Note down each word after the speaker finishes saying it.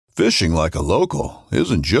Fishing like a local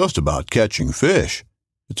isn't just about catching fish.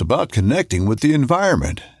 It's about connecting with the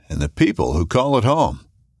environment and the people who call it home.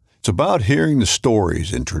 It's about hearing the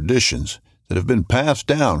stories and traditions that have been passed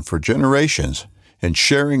down for generations and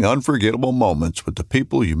sharing unforgettable moments with the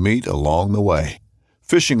people you meet along the way.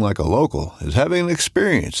 Fishing like a local is having an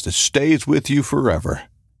experience that stays with you forever.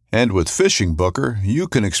 And with Fishing Booker, you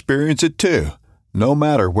can experience it too, no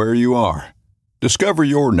matter where you are. Discover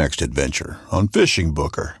your next adventure on Fishing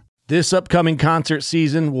Booker. This upcoming concert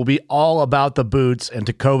season will be all about the boots, and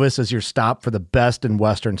Tecovas is your stop for the best in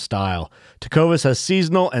Western style. Tecovas has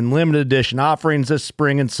seasonal and limited edition offerings this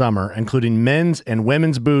spring and summer, including men's and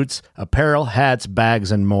women's boots, apparel, hats,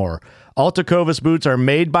 bags, and more. All Tecovas boots are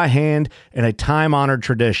made by hand in a time-honored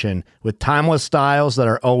tradition with timeless styles that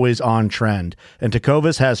are always on trend. And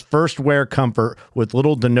Tecovas has first wear comfort with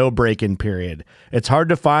little to no break-in period. It's hard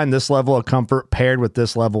to find this level of comfort paired with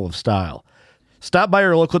this level of style. Stop by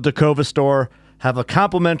your local Tecovas store, have a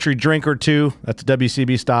complimentary drink or two, that's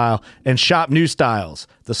WCB style, and shop new styles.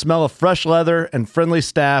 The smell of fresh leather and friendly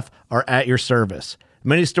staff are at your service.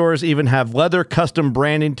 Many stores even have leather custom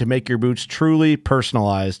branding to make your boots truly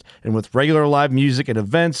personalized. And with regular live music and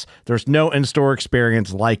events, there's no in-store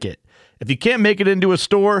experience like it. If you can't make it into a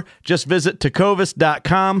store, just visit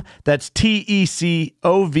tecovas.com. That's TECOVAS.com.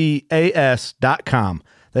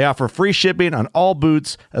 They offer free shipping on all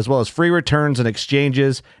boots, as well as free returns and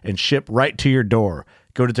exchanges, and ship right to your door.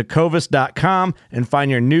 Go to tecovas.com and find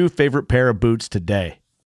your new favorite pair of boots today.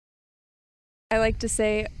 I like to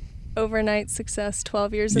say overnight success,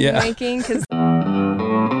 12 years in the making, because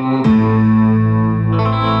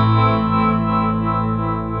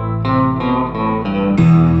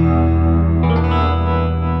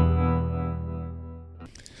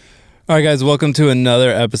All right, guys, welcome to another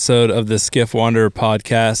episode of the Skiff Wanderer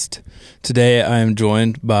podcast. Today, I am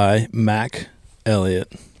joined by Mac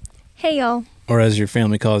Elliott. Hey, y'all. Or as your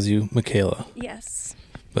family calls you, Michaela. Yes.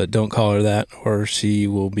 But don't call her that or she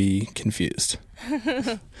will be confused.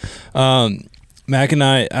 Mac and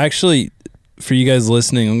I, actually, for you guys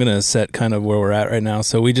listening, I'm going to set kind of where we're at right now.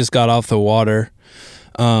 So we just got off the water.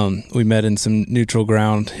 We met in some neutral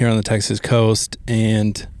ground here on the Texas coast,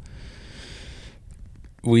 and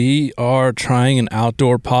we are trying an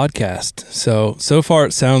outdoor podcast. So far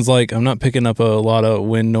it sounds like I'm not picking up a lot of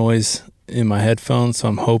wind noise in my headphones, so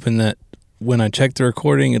I'm hoping that when I check the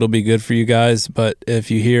recording, it'll be good for you guys. But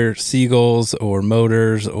if you hear seagulls or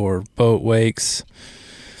motors or boat wakes,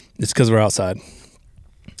 it's because we're outside.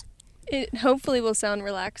 It hopefully will sound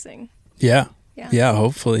relaxing. Yeah,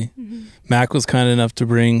 hopefully. Mm-hmm. Mac was kind enough to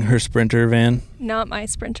bring her Sprinter van. Not my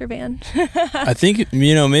Sprinter van. I think,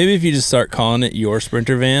 maybe if you just start calling it your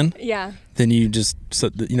Sprinter van, then you just,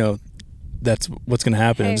 that's what's going to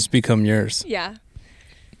happen. It'll just become yours. Yeah.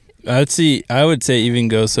 I would say even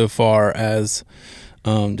go so far as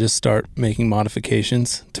just start making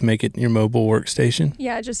modifications to make it your mobile workstation.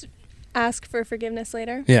 Yeah, just ask for forgiveness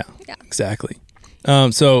later. Yeah. Exactly.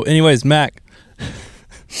 So anyways, Mac,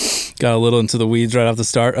 got a little into the weeds right off the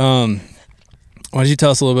start. Why don't you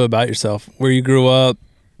tell us a little bit about yourself, where you grew up,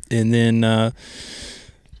 and then a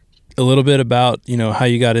little bit about, how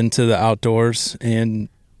you got into the outdoors and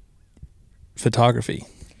photography.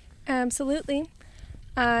 Absolutely.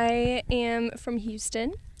 I am from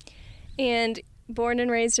Houston and born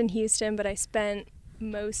and raised in Houston, but I spent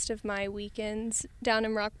most of my weekends down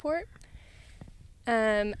in Rockport.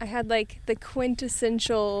 I had the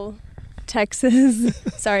quintessential Texas.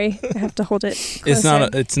 Sorry, I have to hold it closer.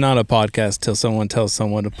 It's not a podcast till someone tells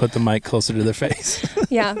someone to put the mic closer to their face.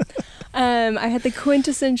 Yeah. I had the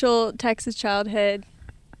quintessential Texas childhood.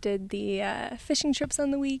 Did the fishing trips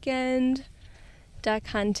on the weekend, duck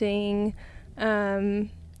hunting,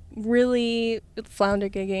 really flounder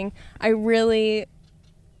gigging. I really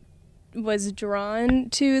was drawn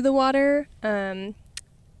to the water. I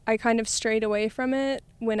kind of strayed away from it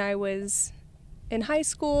when I was in high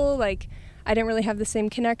school. I didn't really have the same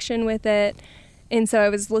connection with it, and so I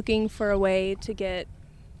was looking for a way to get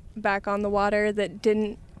back on the water that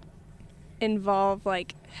didn't involve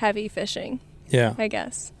heavy fishing. Yeah, I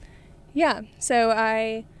guess. Yeah, so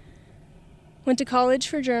I went to college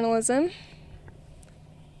for journalism,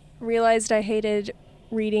 realized I hated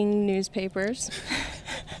reading newspapers.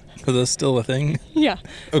 Are those still a thing? Yeah.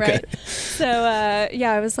 Okay. Right. So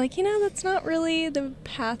I was like, that's not really the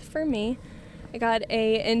path for me. I got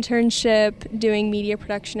a internship doing media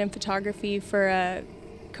production and photography for a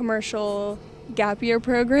commercial gap year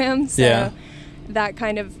program. So that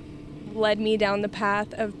kind of led me down the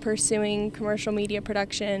path of pursuing commercial media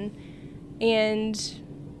production. And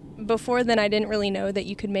before then, I didn't really know that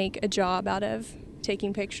you could make a job out of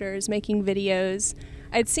taking pictures, making videos.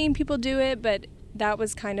 I'd seen people do it, but that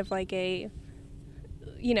was kind of like a,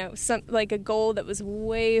 like a goal that was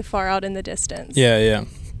way far out in the distance. Yeah.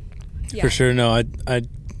 For sure. No,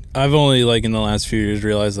 I've only like in the last few years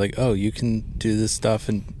realized like, oh, you can do this stuff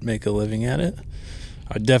and make a living at it.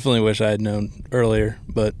 I definitely wish I had known earlier,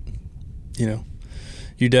 but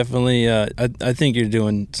you definitely, I think you're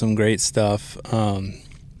doing some great stuff.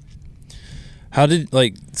 How did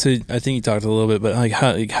so I think you talked a little bit, but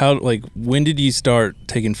how when did you start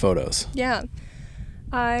taking photos? Yeah.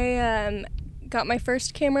 I got my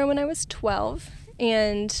first camera when I was 12,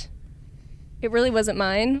 and it really wasn't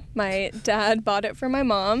mine. My dad bought it for my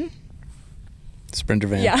mom. Sprinter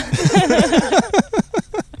van. Yeah.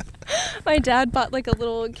 My dad bought like a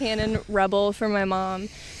little Canon Rebel for my mom,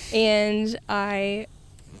 and I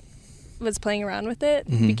was playing around with it,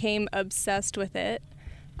 became obsessed with it.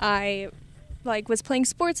 I was playing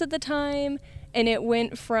sports at the time, and it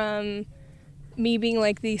went from me being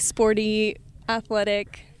like the sporty,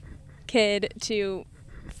 athletic kid to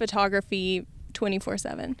photography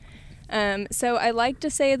 24/7. So I like to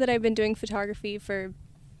say that I've been doing photography for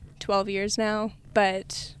 12 years now,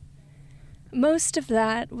 but most of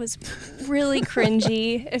that was really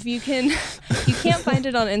cringy. You can't find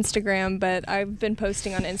it on Instagram, but I've been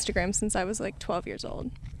posting on Instagram since I was like 12 years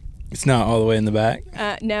old. It's not all the way in the back?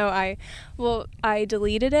 No, I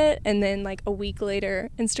deleted it, and then like a week later,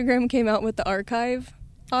 Instagram came out with the archive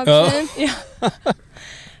option. Oh. Yeah.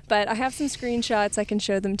 But I have some screenshots. I can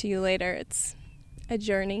show them to you later. It's a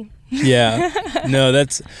journey. Yeah. No,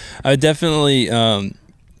 I definitely,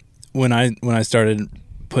 when I started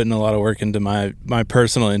putting a lot of work into my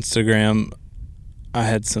personal Instagram, I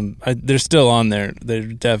had they're still on there.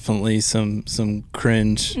 There's definitely some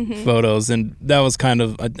cringe photos, and that was kind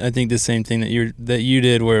of I think the same thing that you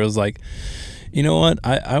did, where it was like, you know what,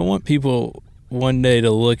 I want people one day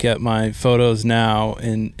to look at my photos now,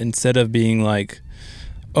 and instead of being like,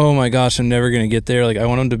 oh my gosh, I'm never gonna get there, like I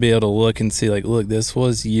want them to be able to look and see like, look, this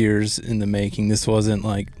was years in the making. This wasn't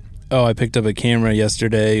like, oh, I picked up a camera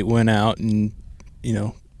yesterday, went out, and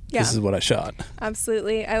this is what I shot.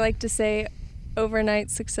 Absolutely. I like to say overnight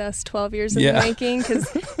success, 12 years in the making, because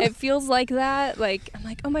it feels like that. Like, I'm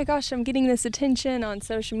like, oh my gosh, I'm getting this attention on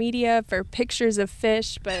social media for pictures of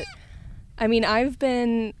fish, but I mean, I've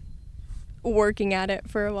been working at it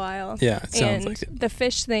for a while. Yeah, it sounds like it. The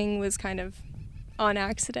fish thing was kind of on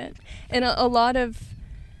accident. And a lot of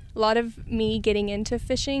me getting into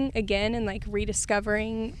fishing again and like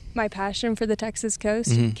rediscovering my passion for the Texas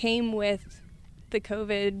coast came with the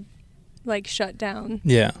COVID shutdown.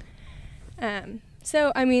 Yeah.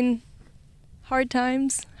 So I mean, hard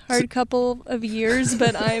times, hard couple of years,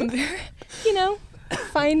 but I'm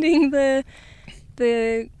finding the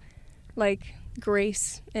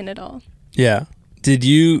grace in it all. Yeah. Did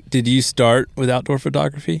you start with outdoor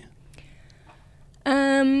photography?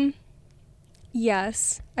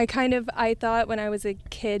 Yes. I thought when I was a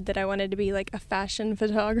kid that I wanted to be like a fashion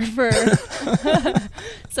photographer.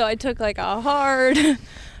 So I took like a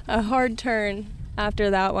hard turn after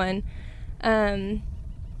that one.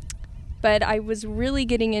 But I was really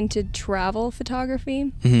getting into travel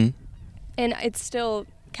photography. Mm-hmm. And it still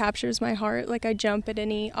captures my heart. Like I jump at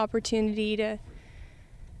any opportunity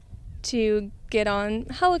to get on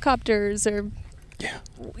helicopters or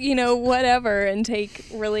whatever, and take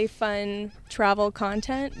really fun travel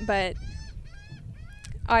content. But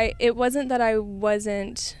it wasn't that I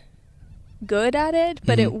wasn't good at it,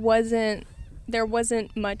 but there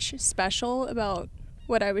wasn't much special about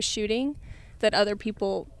what I was shooting that other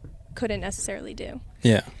people couldn't necessarily do.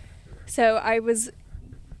 Yeah. So I was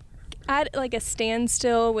at like a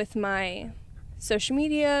standstill with my social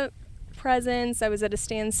media presence. I was at a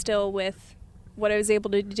standstill with what I was able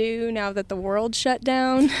to do now that the world shut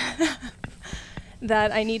down,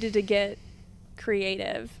 that I needed to get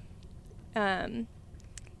creative. But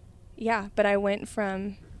I went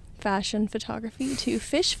from fashion photography to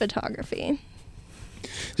fish photography.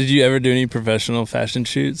 Did you ever do any professional fashion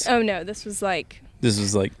shoots? Oh no, this was like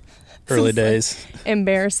early days.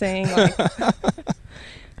 Embarrassing. Like,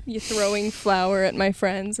 you throwing flour at my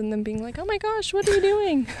friends and then being like, oh my gosh, what are you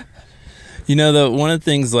doing? One of the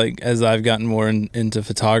things, like, as I've gotten more into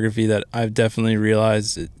photography, that I've definitely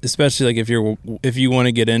realized, especially like if you want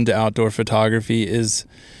to get into outdoor photography, is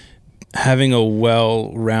having a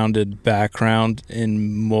well-rounded background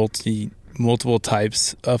in multiple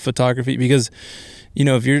types of photography. Because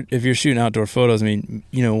if you're shooting outdoor photos, I mean,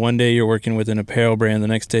 one day you're working with an apparel brand, the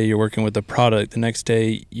next day you're working with a product, the next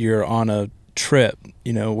day you're on a trip,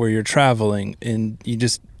 where you're traveling, and you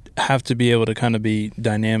just have to be able to kind of be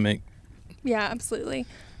dynamic. Yeah, absolutely.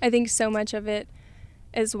 I think so much of it,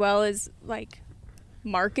 as well as like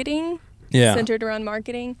marketing, Yeah. centered around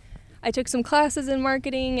marketing. I took some classes in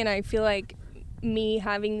marketing, and I feel like me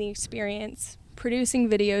having the experience producing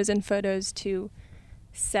videos and photos to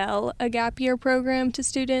sell a gap year program to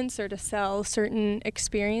students or to sell certain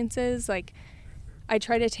experiences, like I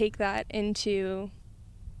try to take that into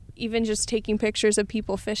even just taking pictures of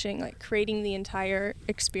people fishing, like creating the entire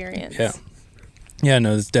experience. Yeah,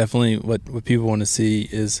 no, it's definitely what people want to see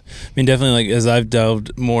is, I mean, definitely like as I've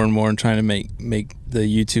delved more and more in trying to make the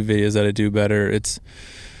YouTube videos that I do better, it's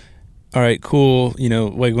all right, cool. You know,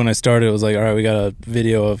 like when I started, it was like, all right, we got a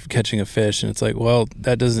video of catching a fish, and it's like, well,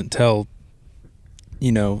 that doesn't tell,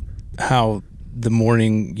 you know, how the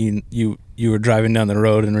morning you were driving down the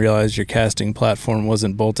road and realized your casting platform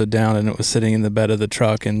wasn't bolted down and it was sitting in the bed of the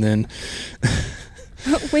truck, and then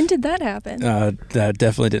When did that happen? that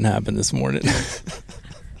definitely didn't happen this morning.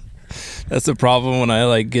 That's the problem when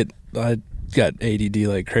I got ADD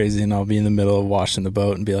like crazy, and I'll be in the middle of washing the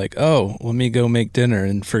boat and be like, oh, let me go make dinner,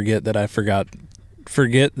 and forget that I forgot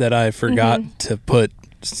to put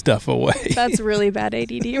stuff away. That's really bad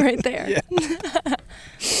ADD right there. Yeah.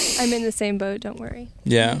 I'm in the same boat, don't worry.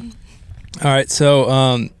 Yeah. All right.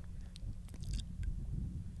 So,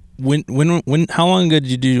 when how long ago did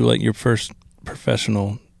you do like your first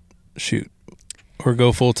professional shoot or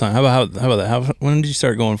go full time? How about that? When did you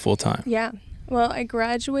start going full time? Yeah. Well, I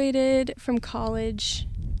graduated from college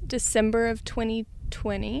December of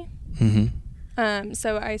 2020. Mm-hmm.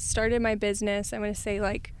 So I started my business, I'm going to say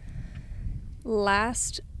like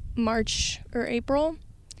last March or April.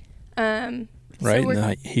 Right in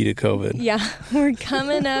the heat of COVID. Yeah, we're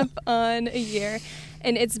coming up on a year.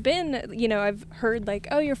 And it's been, you know, I've heard like,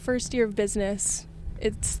 oh, your first year of business,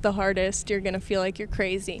 it's the hardest. You're going to feel like you're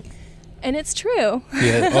crazy. And it's true.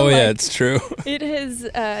 Yeah. Oh, yeah, it's true. It has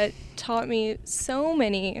taught me so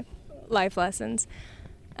many life lessons.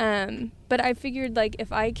 But I figured like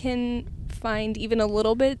if I can find even a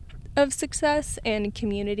little bit of success and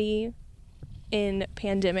community in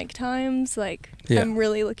pandemic times, like I'm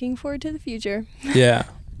really looking forward to the future. Yeah.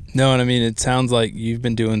 No, and I mean, it sounds like you've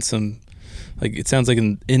been doing some, like, it sounds like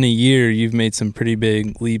in a year you've made some pretty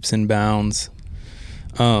big leaps and bounds.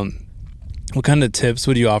 What kind of tips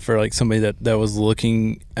would you offer, like somebody that was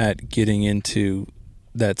looking at getting into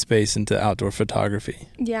that space, into outdoor photography?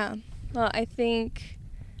 Yeah. Well, I think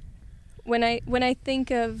when I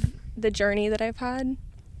think of the journey that I've had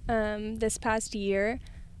this past year,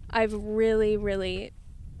 I've really, really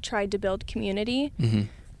tried to build community,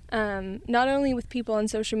 not only with people on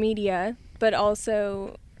social media, but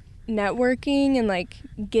also networking and like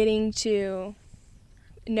getting to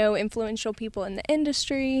know influential people in the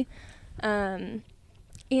industry. And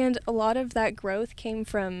a lot of that growth came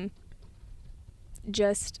from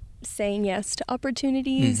just saying yes to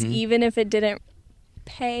opportunities, even if it didn't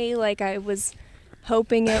pay like I was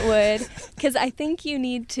hoping it would. Because I think you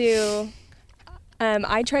need to,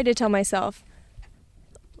 I try to tell myself,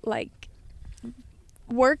 like,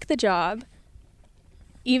 work the job,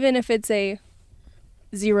 even if it's a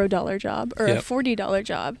 $0 job or a $40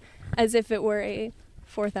 job, as if it were a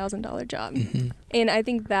 $4,000 job. And I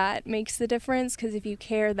think that makes the difference, because if you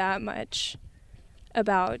care that much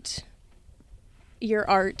about your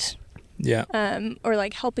art, or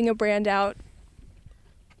like helping a brand out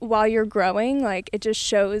while you're growing, like it just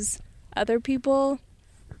shows other people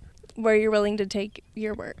where you're willing to take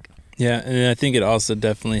your work. Yeah, and I think it also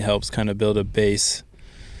definitely helps kind of build a base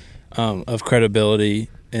of credibility.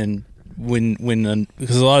 And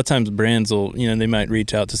because a lot of times brands will, you know, they might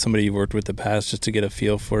reach out to somebody you've worked with in the past just to get a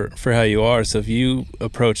feel for how you are. So if you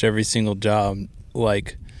approach every single job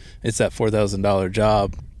like it's that $4,000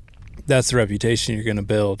 job, that's the reputation you're going to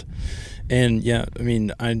build. And yeah, I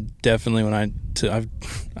mean, I definitely,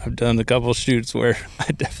 I've done a couple shoots where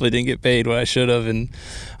I definitely didn't get paid what I should have, and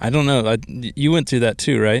I don't know. You went through that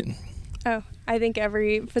too, right? Oh, I think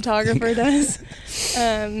every photographer does.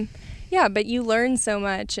 Yeah, but you learn so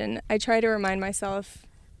much, and I try to remind myself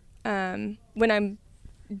when I'm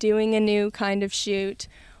doing a new kind of shoot,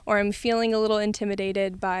 or I'm feeling a little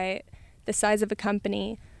intimidated by the size of a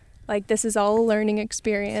company, like this is all a learning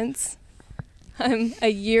experience. I'm a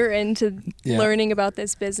year into learning about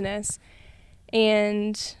this business,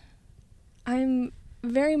 and I'm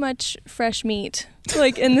very much fresh meat,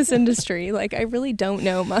 like in this industry. Like I really don't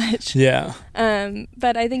know much. Yeah.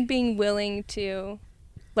 But I think being willing to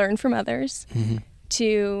learn from others,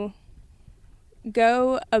 to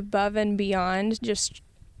go above and beyond just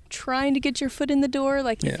trying to get your foot in the door.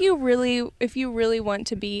 Like if you really want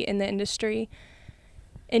to be in the industry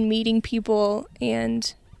and meeting people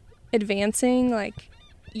and advancing, like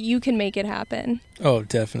you can make it happen. Oh,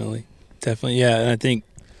 definitely. Yeah. And I think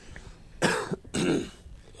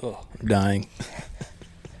Oh, I'm dying.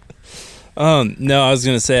 No, I was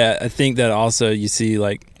gonna say I think that also you see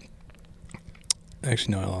like.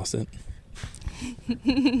 Actually, no, I lost it.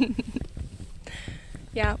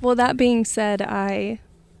 Yeah. Well, that being said, I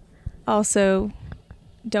also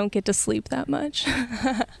don't get to sleep that much.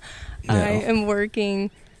 No. I am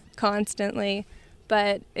working constantly,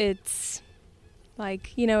 but it's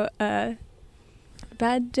like, a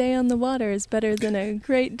bad day on the water is better than a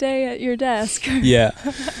great day at your desk. Yeah,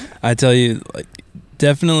 I tell you, like,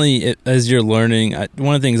 definitely as you're learning,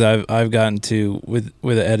 one of the things I've gotten to with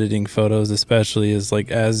editing photos, especially, is like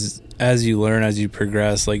as you learn, as you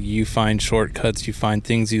progress, like you find shortcuts, you find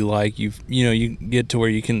things you like, you get to where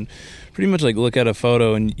you can pretty much like look at a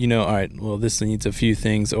photo and all right, well, this needs a few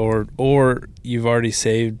things, or you've already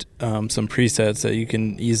saved some presets that you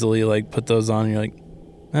can easily like put those on and you're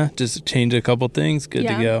like, just change a couple things, good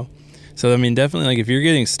to go. So I mean, definitely, like if you're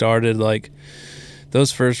getting started, like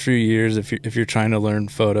those first few years, if you're trying to learn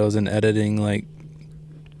photos and editing, like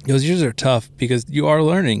those years are tough because you are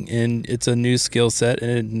learning and it's a new skill set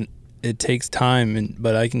and it takes time.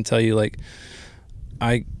 But I can tell you, like,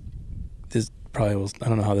 this probably will, I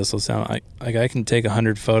don't know how this will sound. I can take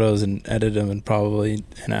 100 photos and edit them in probably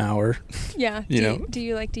an hour. Yeah. Do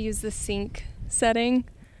you like to use the sync setting?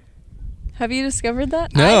 Have you discovered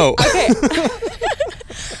that? No. Okay.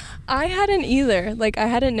 I hadn't either. Like, I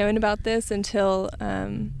hadn't known about this until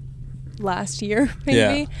last year, maybe.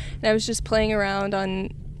 Yeah. And I was just playing around on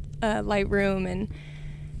Lightroom, and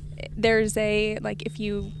there's if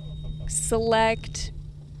you select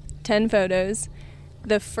 10 photos,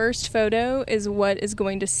 the first photo is what is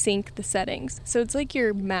going to sync the settings. So it's like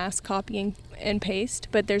you're mass copying and paste,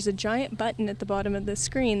 but there's a giant button at the bottom of the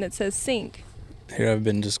screen that says sync. Here I've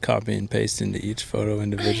been just copy and paste into each photo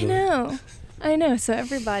individually. I know. So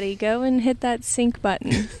everybody go and hit that sync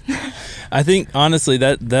button. I think honestly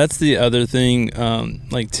that's the other thing,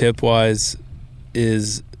 like tip wise,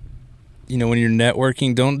 is when you're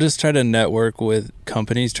networking, don't just try to network with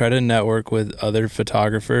companies, try to network with other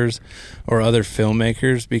photographers or other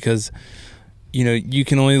filmmakers, because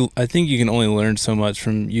I think you can only learn so much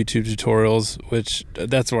from YouTube tutorials, which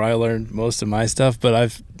that's where I learned most of my stuff, but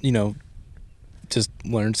I've just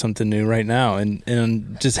learned something new right now,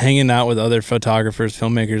 and just hanging out with other photographers,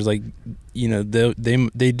 filmmakers, like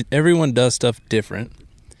they everyone does stuff different,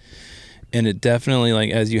 and it definitely, like,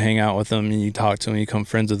 as you hang out with them and you talk to them, you become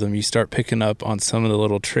friends with them, you start picking up on some of the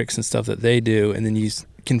little tricks and stuff that they do, and then you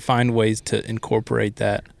can find ways to incorporate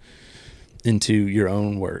that into your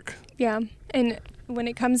own work. Yeah. And when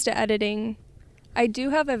it comes to editing, I do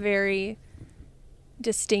have a very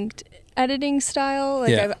distinct editing style.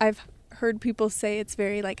 Like, I've heard people say it's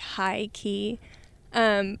very like high key.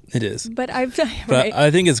 It is, but right. But I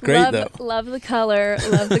think it's great though. Love the color,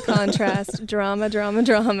 love the contrast,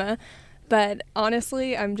 drama. But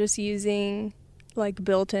honestly, I'm just using like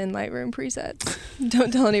built-in Lightroom presets.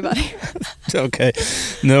 Don't tell anybody. Okay,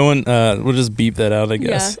 no one. We'll just beep that out, I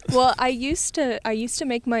guess. Yeah. Well, I used to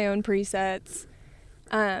make my own presets,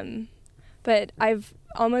 but I've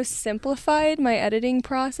almost simplified my editing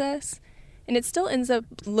process. And it still ends up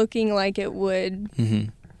looking like it would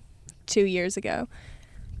 2 years ago.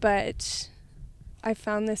 But I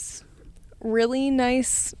found this really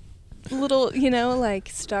nice little, like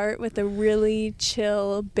start with a really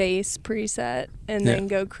chill bass preset and then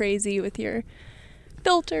go crazy with your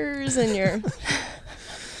filters and your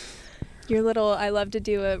little, I love to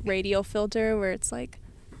do a radial filter where it's like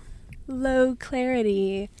low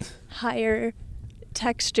clarity, higher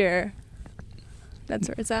texture. That's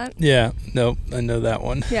where it's at. Yeah, no, I know that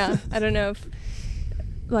one. Yeah, I don't know if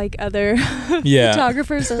like other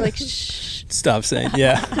photographers are like, shh. Stop saying,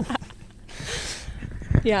 yeah.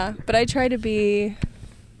 Yeah, but I try to be,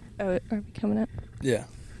 are we coming up? Yeah,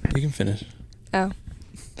 you can finish. Oh.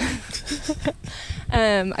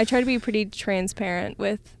 I try to be pretty transparent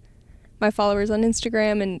with my followers on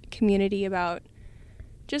Instagram and community about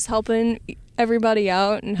just helping everybody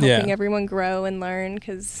out and helping everyone grow and learn,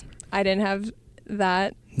 because I didn't have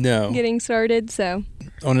that getting started. So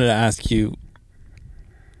I wanted to ask you,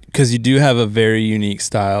 because you do have a very unique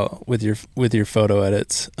style with your photo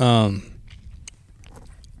edits.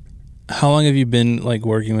 How long have you been like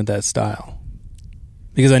working with that style?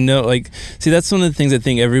 Because I know, like, see, that's one of the things I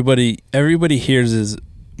think everybody hears is,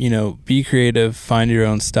 be creative, find your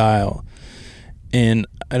own style. And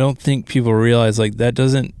I don't think people realize, like, that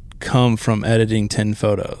doesn't come from editing 10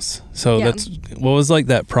 photos. So what was like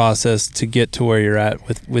that process to get to where you're at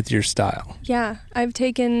with your style? Yeah, I've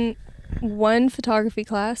taken one photography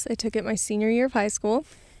class. I took it my senior year of high school,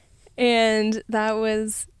 and that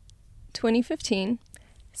was 2015.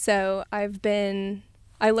 So I've been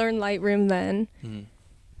I learned Lightroom then.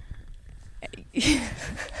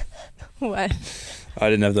 What? I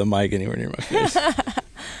didn't have the mic anywhere near my face.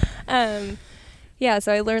 Yeah,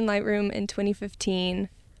 so I learned Lightroom in 2015,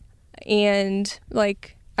 and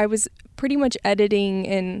like I was pretty much editing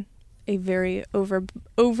in a very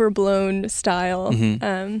overblown style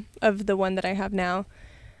of the one that I have now.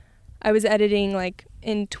 I was editing like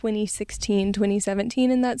in 2016,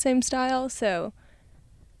 2017 in that same style, so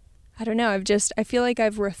I don't know, I feel like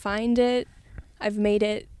I've refined it. I've made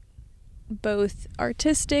it both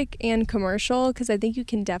artistic and commercial, because I think you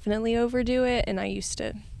can definitely overdo it, and I used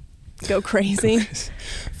to go crazy.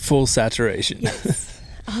 Full saturation. Yes.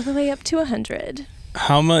 All the way up to 100.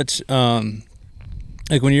 How much,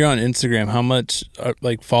 like when you're on Instagram, how much,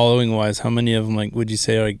 like following wise, how many of them, like, would you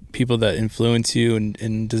say are like people that influence you?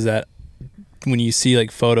 And does that, when you see like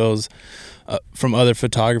photos from other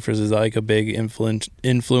photographers, is that like a big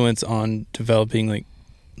influence on developing like,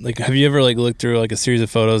 have you ever like looked through like a series of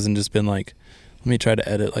photos and just been like, let me try to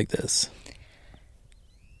edit like this?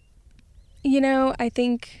 You know, I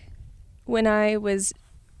think when I was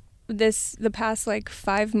the past like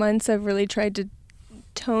 5 months, I've really tried to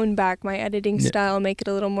tone back my editing style, make it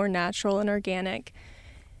a little more natural and organic.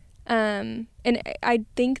 And I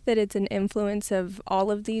think that it's an influence of all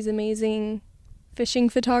of these amazing fishing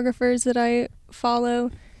photographers that I follow.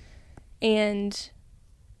 And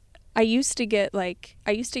I used to get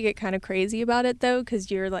kind of crazy about it though, because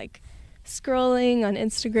you're like scrolling on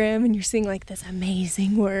Instagram and you're seeing like this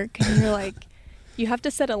amazing work, and you're like, you have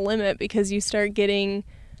to set a limit because you start getting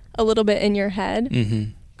a little bit in your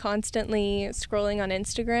head, constantly scrolling on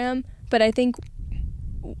Instagram. But I think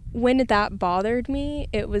when that bothered me,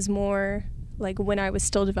 it was more like when I was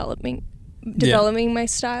still developing my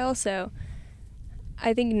style. So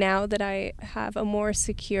I think now that I have a more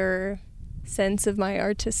secure sense of my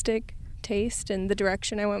artistic taste and the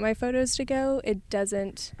direction I want my photos to go, it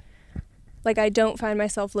doesn't, like, I don't find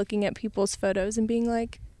myself looking at people's photos and being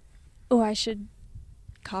like, oh, I should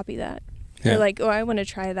copy that. Or like, oh, I want to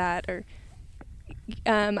try that. Or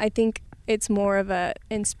I think it's more of a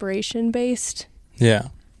inspiration based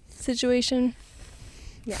situation.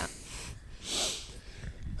 Yeah.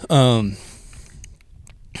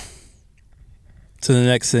 So the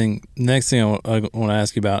next thing I want to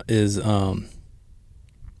ask you about is how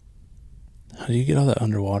do you get all that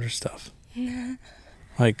underwater stuff?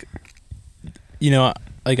 Like, you know,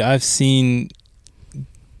 like I've seen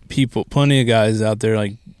plenty of guys out there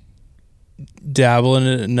like dabble in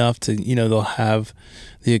it enough to, you know, they'll have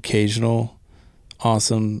the occasional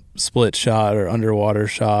awesome split shot or underwater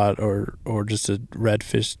shot or just a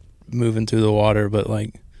redfish moving through the water, but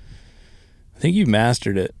like I think you've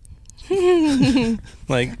mastered it.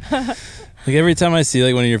 like every time I see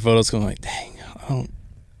like one of your photos, I'm like, dang, I don't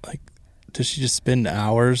like. Does she just spend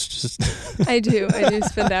hours? Just I do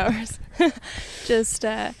spend hours. Just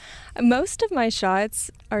most of my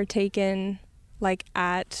shots are taken like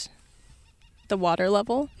at the water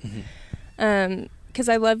level, because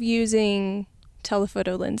I love using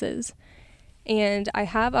telephoto lenses, and I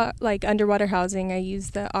have like underwater housing. I use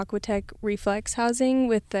the Aquatech reflex housing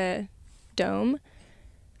with the dome.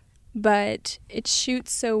 But it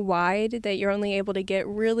shoots so wide that you're only able to get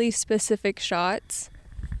really specific shots.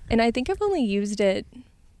 And I think I've only used it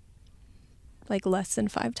like less than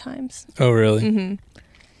 5 times. Oh, really?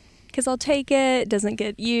 Because I'll take it doesn't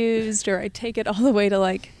get used, or I take it all the way to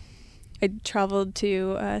like, I traveled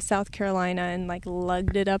to South Carolina and like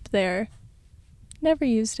lugged it up there. Never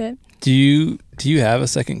used it. Do you have a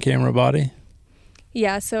second camera body?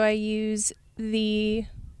 Yeah, so I use the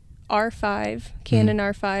R5, Canon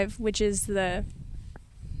R5, which is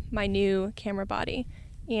my new camera body,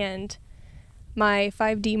 and my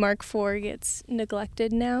 5D Mark IV gets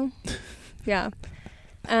neglected now. Yeah.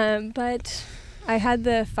 But I had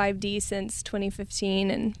the 5D since 2015,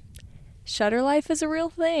 and shutter life is a real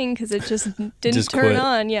thing because it just didn't turn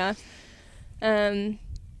on. Yeah.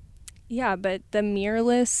 Yeah, but the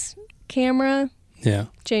mirrorless camera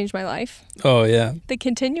changed my life. Oh, yeah. The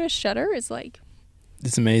continuous shutter is like,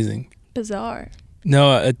 it's amazing. Bizarre.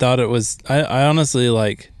 No, I thought it was, I honestly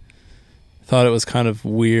like thought it was kind of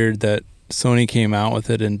weird that Sony came out with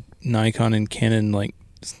it and Nikon and Canon like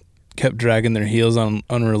kept dragging their heels on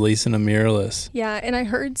releasing a mirrorless. Yeah, and I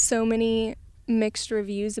heard so many mixed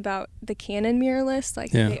reviews about the Canon mirrorless,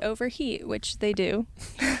 like they overheat, which they do.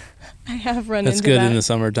 I have run into that. That's good in the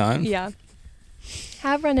summertime. Yeah.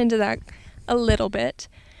 Have run into that a little bit,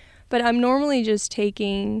 but I'm normally just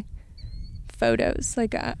taking photos.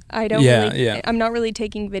 Like I don't I'm not really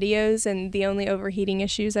taking videos, and the only overheating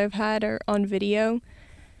issues I've had are on video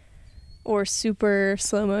or super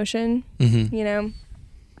slow motion, you know?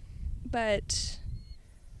 but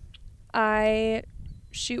I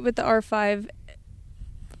shoot with the R5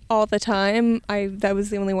 all the time. That was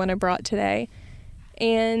the only one I brought today.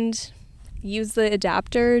 And use the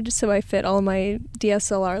adapter so I fit all my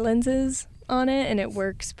DSLR lenses on it, and it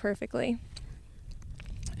works perfectly.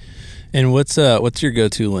 And what's your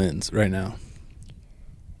go-to lens right now?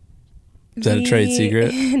 Is that a trade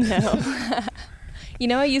secret? No. You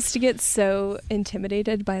know, I used to get so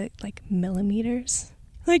intimidated by like millimeters.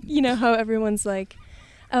 Like, you know how everyone's like,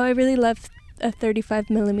 oh, I really love a 35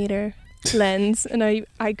 millimeter lens, and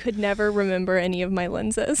I could never remember any of my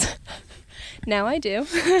lenses. Now I do.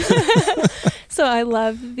 So I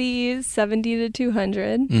love the 70 to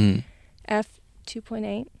 200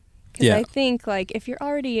 f2.8, because I think like if you're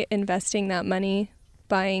already investing that money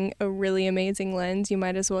buying a really amazing lens, you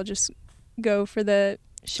might as well just go for the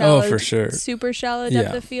shallow, for sure, super shallow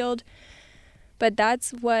depth of field. But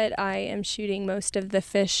that's what I am shooting most of the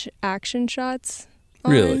fish action shots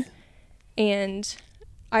on. Really? And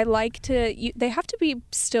I like to, they have to be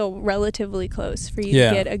still relatively close for you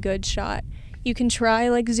to get a good shot. You can try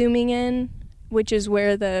like zooming in, which is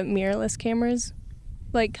where the mirrorless cameras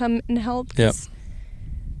like come and help. Yep.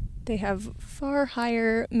 They have far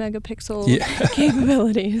higher megapixel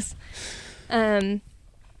capabilities.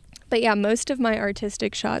 But yeah, most of my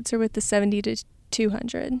artistic shots are with the 70 to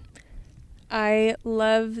 200. I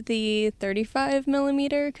love the 35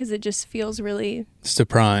 millimeter because it just feels really... It's a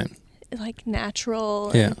prime. Like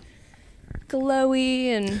natural and glowy,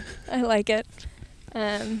 and I like it.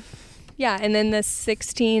 Yeah, and then the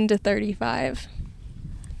 16 to 35.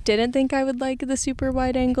 Didn't think I would like the super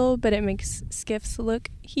wide angle, but it makes skiffs look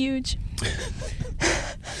huge.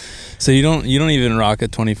 So you don't even rock a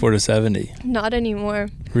 24 to 70? Not anymore.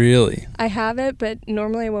 Really? I have it, but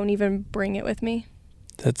normally I won't even bring it with me.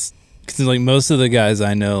 That's because like most of the guys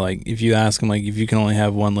I know, like if you ask them like if you can only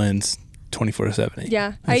have one lens, 24 to 70.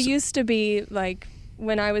 Yeah, I used to be like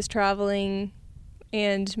when I was traveling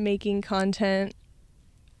and making content,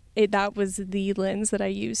 that was the lens that I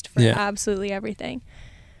used for absolutely everything.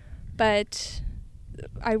 But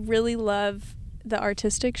I really love the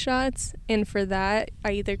artistic shots, and for that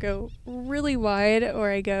I either go really wide or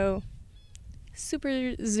I go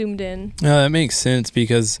super zoomed in. No, that makes sense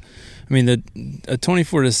because I mean a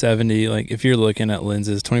 24 to 70, like if you're looking at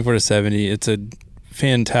lenses 24 to 70, it's a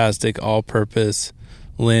fantastic all-purpose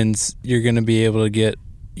lens. You're going to be able to get,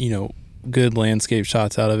 you know, good landscape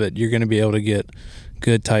shots out of it. You're going to be able to get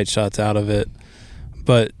good tight shots out of it.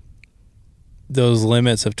 But those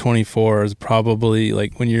limits of 24 is probably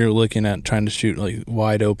like when you're looking at trying to shoot like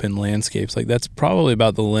wide open landscapes, like that's probably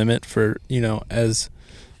about the limit for, you know, as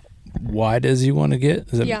wide as you want to get.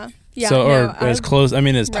 Is it, yeah. So, or as close, I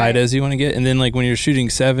mean, as tight as you want to get. And then like when you're shooting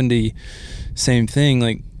 70, same thing,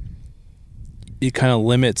 like it kind of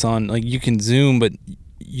limits on, like you can zoom, but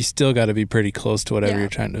you still got to be pretty close to whatever you're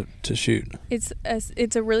trying to shoot. It's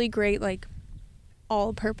a really great like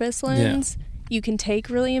all-purpose lens. Yeah. You can take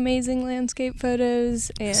really amazing landscape photos,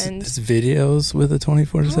 and there's videos with a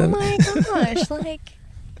 24 to 7. Oh my gosh! Like,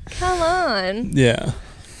 come on. Yeah.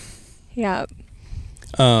 Yeah.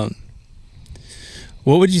 What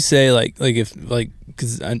would you say like if like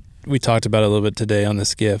because we talked about it a little bit today on the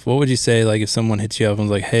skiff. What would you say like if someone hits you up and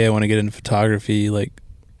was like, "Hey, I want to get into photography," like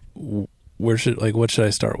what should I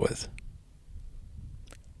start with?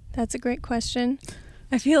 That's a great question.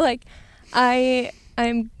 I feel like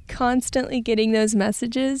I'm constantly getting those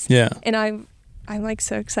messages. Yeah. And I'm like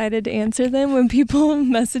so excited to answer them when people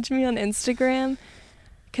message me on Instagram,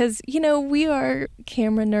 because you know we are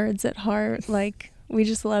camera nerds at heart. Like we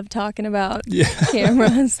just love talking about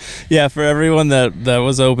cameras. Yeah, for everyone that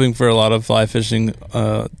was hoping for a lot of fly fishing,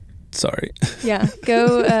 sorry. Yeah,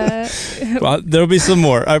 go. Well, there'll be some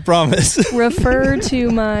more, I promise. Refer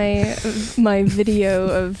to my video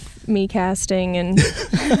of me casting, and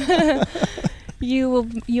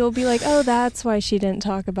you'll be like, oh, that's why she didn't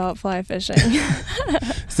talk about fly fishing.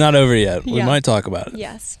 It's not over yet. We might talk about it.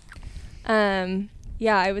 Yes.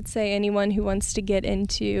 Yeah, I would say anyone who wants to get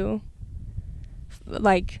into,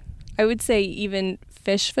 like, I would say even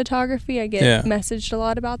fish photography. I get messaged a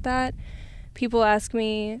lot about that. People ask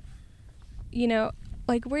me, you know,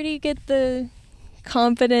 like, where do you get the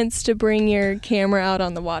confidence to bring your camera out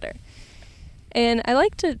on the water? And I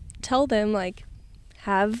like to tell them, like,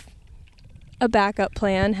 have a backup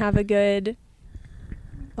plan, have a good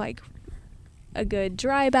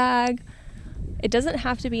dry bag. It doesn't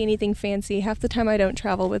have to be anything fancy. Half the time I don't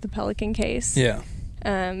travel with a Pelican case. Yeah.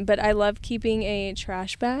 But I love keeping a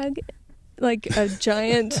trash bag, like a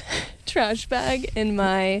giant trash bag in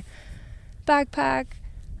my backpack.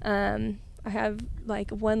 I have like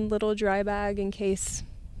one little dry bag in case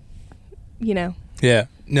Yeah.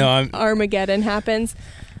 No, Armageddon happens.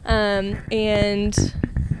 And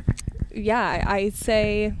yeah, I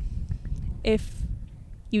say if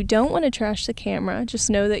you don't want to trash the camera, just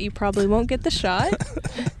know that you probably won't get the shot.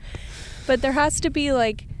 But there has to be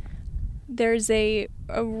there's a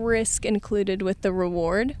risk included with the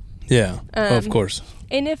reward. Yeah, of course.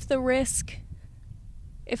 And if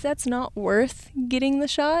that's not worth getting the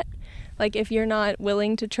shot, if you're not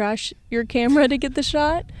willing to trash your camera to get the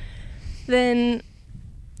shot, then,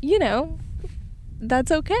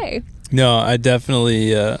 that's okay. No, I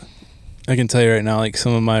definitely, I can tell you right now,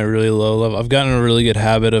 some of my really low level, I've gotten a really good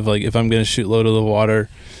habit of, if I'm going to shoot low to the water,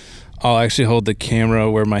 I'll actually hold the camera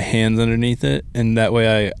where my hand's underneath it, and that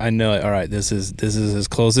way I know, all right, this is as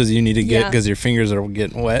close as you need to get because your fingers are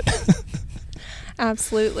getting wet.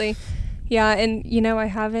 Absolutely. Yeah, and, I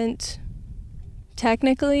haven't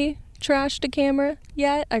technically trashed a camera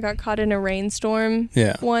yet. I got caught in a rainstorm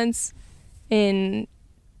once in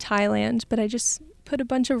Thailand, but I just put a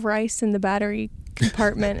bunch of rice in the battery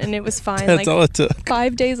compartment and it was fine. That's all it took.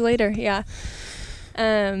 5 days later, yeah.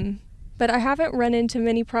 But I haven't run into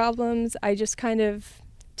many problems. I just kind of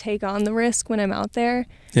take on the risk when I'm out there.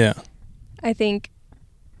 Yeah. I think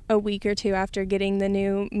a week or two after getting the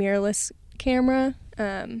new mirrorless camera,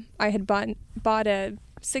 I had bought a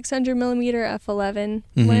 600 millimeter f11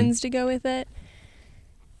 lens to go with it.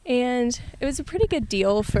 And it was a pretty good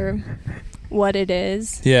deal for what it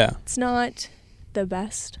is. Yeah. It's not the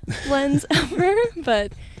best lens ever,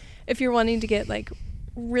 but if you're wanting to get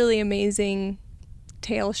really amazing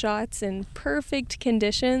tail shots in perfect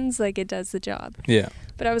conditions, it does the job. Yeah.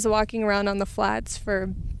 But I was walking around on the flats for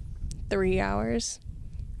 3 hours,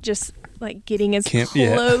 just getting as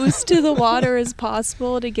close to the water as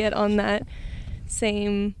possible to get on that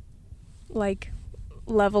same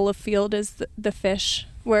level of field as the fish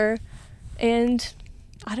were. And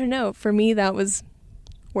I don't know, for me that was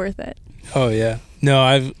worth it. Oh yeah. No,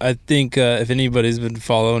 I think if anybody's been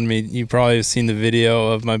following me, you probably have seen the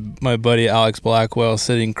video of my buddy Alex Blackwell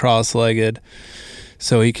sitting cross-legged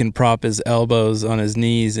so he can prop his elbows on his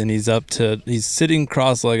knees, and he's sitting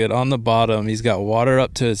cross-legged on the bottom. He's got water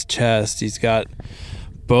up to his chest. He's got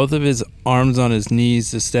both of his arms on his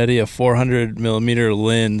knees to steady a 400 millimeter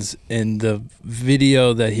lens, and the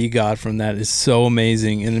video that he got from that is so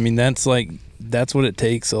amazing. And I mean, that's what it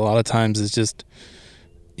takes a lot of times, is just,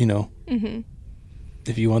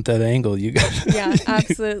 if you want that angle, you got. Yeah,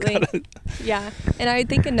 absolutely. Yeah. And I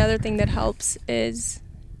think another thing that helps is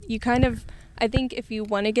I think if you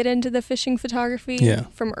want to get into the fishing photography,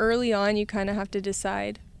 from early on, you kind of have to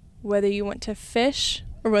decide whether you want to fish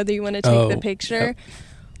or whether you want to take the picture,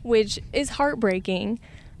 which is heartbreaking.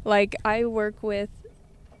 I work with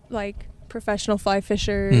professional fly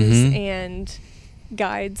fishers and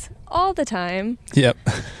guides all the time. Yep.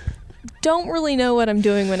 Don't really know what I'm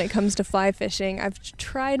doing when it comes to fly fishing. I've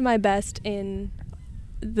tried my best in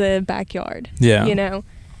the backyard. Yeah.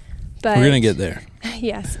 But we're gonna get there.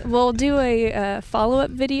 Yes, we'll do a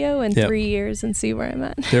follow-up video in 3 years and see where I'm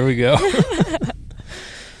at. There we go.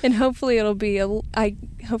 And hopefully it'll be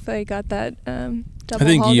hopefully I got that double. I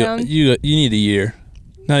think haul you down. you need a year,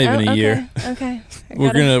 not even a year. Okay.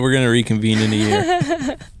 We're gonna reconvene in a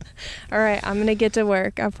year. All right, I'm gonna get to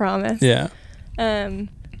work. I promise. Yeah.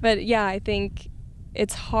 But yeah, I think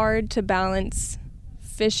it's hard to balance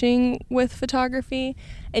fishing with photography,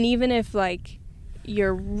 and even if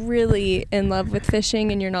you're really in love with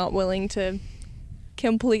fishing and you're not willing to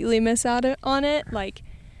completely miss out on it,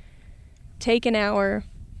 take an hour,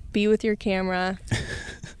 be with your camera,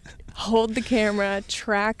 hold the camera,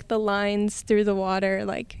 track the lines through the water,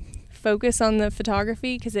 focus on the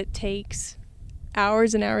photography, because it takes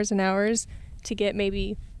hours and hours and hours to get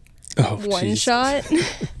maybe one shot.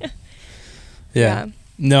 Yeah.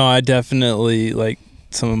 No, I definitely,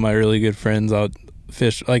 some of my really good friends, I'll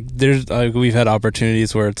fish, we've had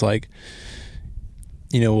opportunities where it's we'll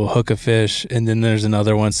hook a fish, and then there's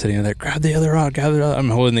another one sitting there, grab the other rod, I'm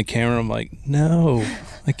holding the camera, I'm like, no,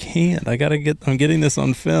 I can't, I'm getting this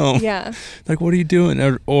on film. Yeah. What are you doing?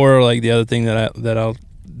 Or the other thing that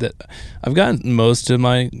I've gotten most of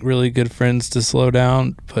my really good friends to slow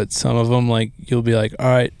down, but some of them, you'll be all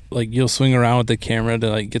right, you'll swing around with the camera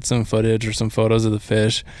to get some footage or some photos of the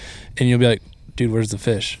fish, and you'll be like, dude, where's the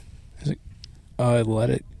fish? He's like, oh, I let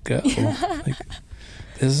it go.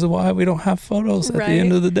 This is why we don't have photos at the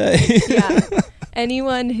end of the day. Yeah.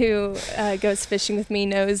 Anyone who goes fishing with me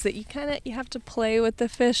knows that you have to play with the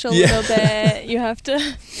fish a little bit. You have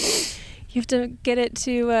to get it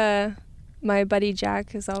to. My buddy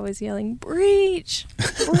Jack is always yelling, breach,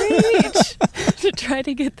 to try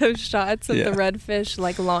to get those shots of the redfish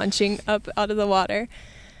launching up out of the water.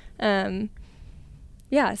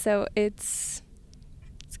 Yeah, so it's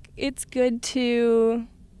good to...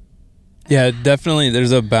 Yeah, definitely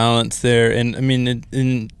there's a balance there. And I mean,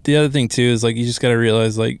 and the other thing too is like, you just got to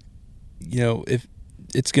realize, like, you know, if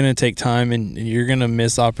it's going to take time and you're going to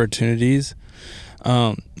miss opportunities.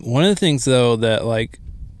 One of the things though that like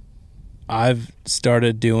I've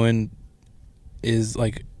started doing is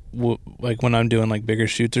like when I'm doing like bigger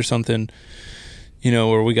shoots or something, you know,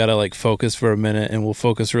 where we got to like focus for a minute, and we'll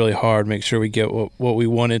focus really hard, make sure we get what we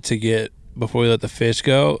wanted to get before we let the fish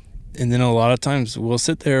go. And then a lot of times we'll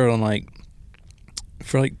sit there on like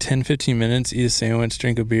for like 10-15 minutes, eat a sandwich,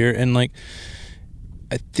 drink a beer. And like,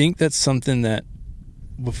 I think that's something that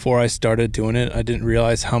before I started doing it, I didn't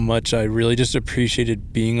realize how much I really just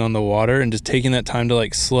appreciated being on the water and just taking that time to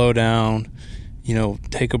like slow down, you know,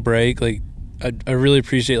 take a break. Like I really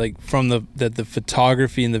appreciate like from that the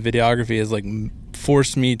photography and the videography has like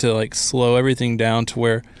forced me to like slow everything down to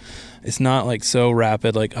where it's not like so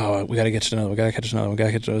rapid, like, oh, we got to catch another, we got to catch another, we got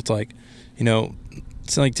to catch another. It's like, you know,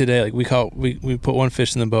 it's like today, like we put one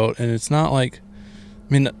fish in the boat, and it's not like,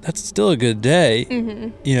 I mean, that's still a good day. Mm-hmm.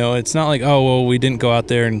 You know, it's not like, oh, well, we didn't go out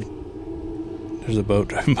there and there's a boat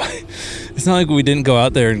driving by. It's not like we didn't go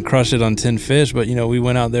out there and crush it on 10 fish, but, you know, we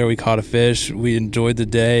went out there, we caught a fish, we enjoyed the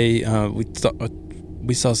day.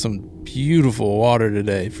 We saw some beautiful water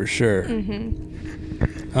today for sure.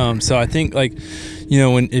 Mm-hmm. So I think like, you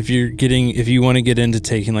know, if you want to get into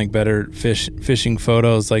taking like better fishing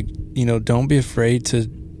photos, like, you know, don't be afraid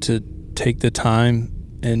to take the time,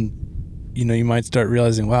 and, you know, you might start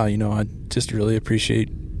realizing, wow, you know, I just really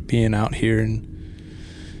appreciate being out here. And,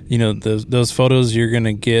 you know, those photos you're going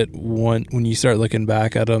to get when you start looking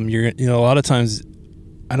back at them, you know, a lot of times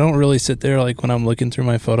I don't really sit there, like when I'm looking through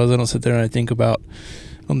my photos, I don't sit there and I don't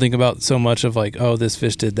think about so much of like, oh, this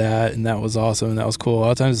fish did that and that was awesome and that was cool. A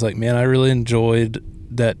lot of times it's like, man, I really enjoyed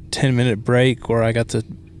that 10-minute break where I got to,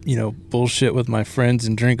 you know, bullshit with my friends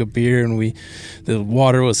and drink a beer, and the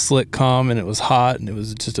water was slick calm and it was hot and it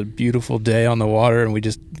was just a beautiful day on the water, and we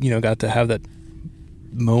just, you know, got to have that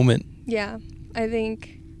moment. Yeah, I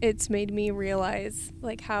think it's made me realize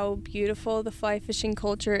like how beautiful the fly fishing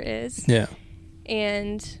culture is. Yeah.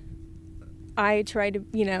 And I try to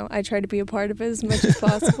be a part of it as much as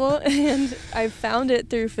possible, and I've found it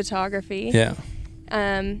through photography. Yeah.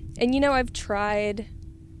 And you know, I've tried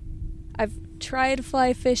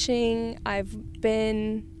fly fishing. I've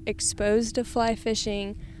been exposed to fly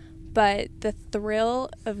fishing, but the thrill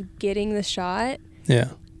of getting the shot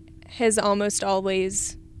has almost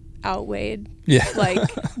always outweighed like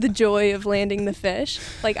the joy of landing the fish.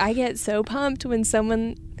 Like, I get so pumped when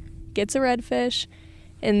someone gets a redfish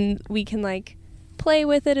and we can like play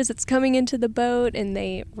with it as it's coming into the boat and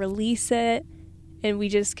they release it, and we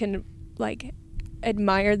just can like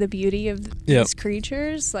admire the beauty of these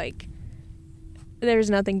creatures. Like,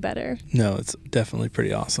 there's nothing better. No, it's definitely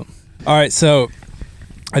pretty awesome. All right, so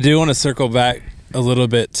I do want to circle back a little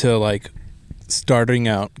bit to like starting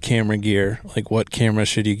out camera gear. Like, what camera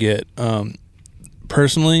should you get?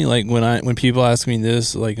 Personally, like when people ask me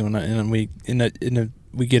this, like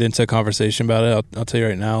we get into a conversation about it, I'll tell you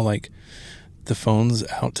right now, like, the phones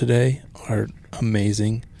out today are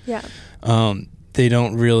amazing. Yeah. They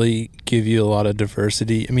don't really give you a lot of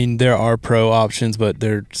diversity. I mean, there are pro options, but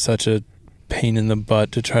they're such a pain in the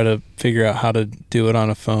butt to try to figure out how to do it on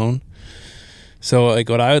a phone. So like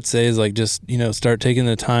what I would say is like, just, you know, start taking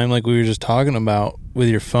the time like we were just talking about with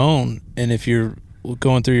your phone. And if you're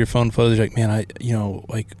going through your phone photos, you're like, man, I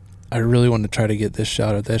really want to try to get this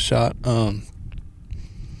shot or that shot. I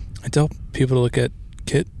tell people to look at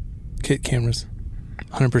kit cameras.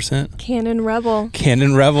 100%. Canon Rebel.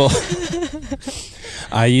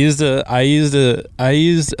 I used a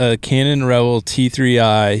Canon Rebel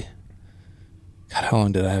T3i. God, how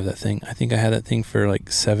long did I have that thing? I think I had that thing for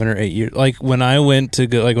like 7 or 8 years. Like when I went to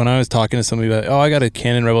go, like when I was talking to somebody about, oh, I got a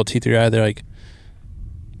Canon Rebel T3i, they're like,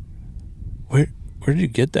 where did you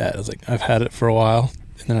get that? I was like, I've had it for a while.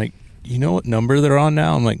 And they're like, you know what number they're on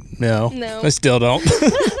now? I'm like, no. I still don't.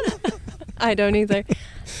 I don't either.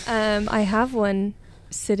 I have one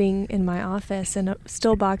sitting in my office and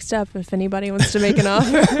still boxed up if anybody wants to make an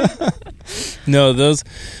offer. No,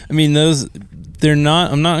 they're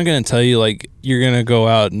not, I'm not going to tell you like you're going to go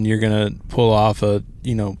out and you're going to pull off a,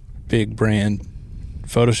 you know, big brand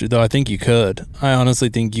photo shoot, though I think you could. I honestly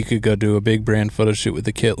think you could go do a big brand photo shoot with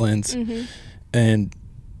the kit lens and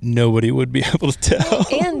nobody would be able to tell.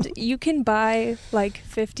 And you can buy like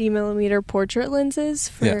 50 millimeter portrait lenses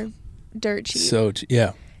for dirt cheap. So,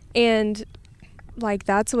 yeah. And like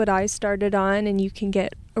that's what I started on, and you can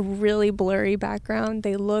get a really blurry background.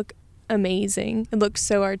 They look amazing. It looks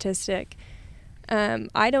so artistic.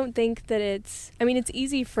 I don't think that it's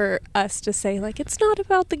easy for us to say, like, it's not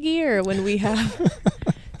about the gear when we have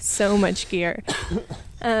so much gear.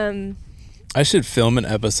 I should film an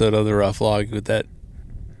episode of the Rough Log with that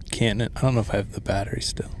Canon. I don't know if I have the battery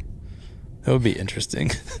still. That would be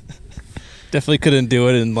interesting. Definitely couldn't do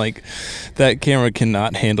it, and like that camera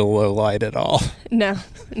cannot handle low light at all. No,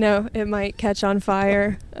 it might catch on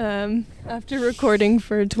fire after recording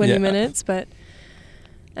for 20 minutes. But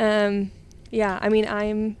yeah, I mean,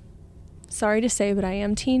 I'm sorry to say, but I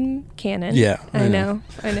am Team Canon. Yeah, I know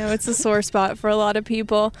it's a sore spot for a lot of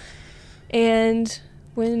people. And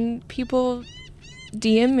when people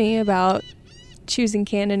DM me about choosing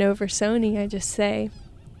Canon over Sony, I just say,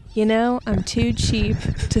 I'm too cheap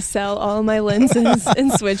to sell all my lenses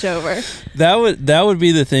and switch over. That would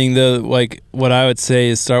be the thing, though. Like, what I would say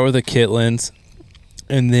is start with a kit lens,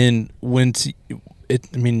 and then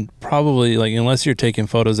probably, like, unless you're taking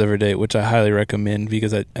photos every day, which I highly recommend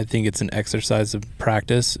because I think it's an exercise of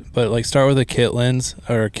practice. But like, start with a kit lens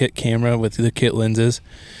or a kit camera with the kit lenses,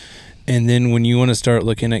 and then when you want to start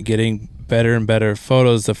looking at getting better and better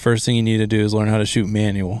photos, the first thing you need to do is learn how to shoot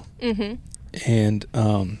manual. Mm-hmm. And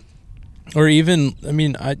or even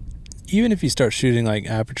if you start shooting like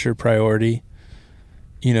aperture priority,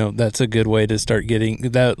 that's a good way to start getting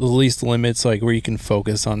that. At least limits like where you can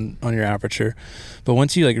focus on your aperture. But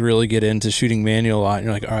once you like really get into shooting manual a lot, and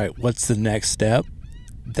you're like, all right, what's the next step?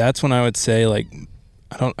 That's when I would say, like,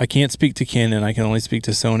 I can't speak to Canon, I can only speak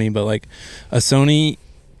to Sony, but like a Sony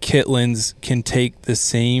kit lens can take the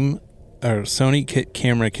same, or Sony kit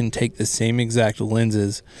camera can take the same exact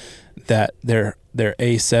lenses that their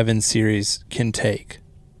A7 series can take.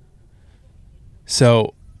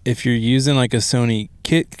 So if you're using like a Sony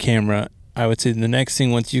kit camera, I would say the next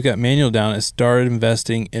thing once you got manual down is start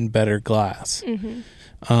investing in better glass. Mm-hmm.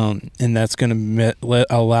 And that's going to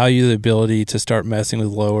allow you the ability to start messing with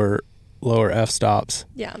lower f-stops.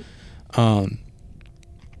 Yeah.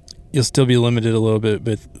 You'll still be limited a little bit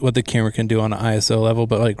with what the camera can do on an ISO level,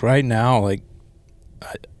 but like right now, like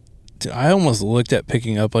I almost looked at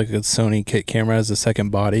picking up like a Sony kit camera as a second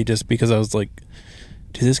body just because I was like,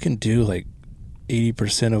 dude, this can do like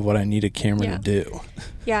 80% of what I need a camera to do.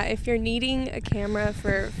 Yeah, if you're needing a camera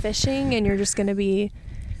for fishing and you're just going to be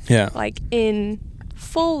like in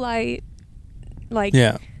full light, like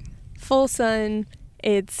full sun,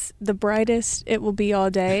 it's the brightest it will be all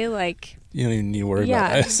day, like you don't even need to worry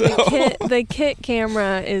about that. The kit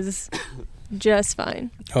camera is just fine.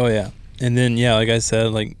 Oh yeah. And then like I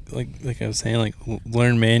said, like I was saying, like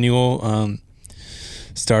learn manual,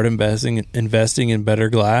 start investing in better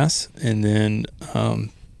glass, and then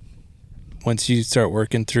once you start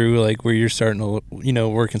working through like where you're starting to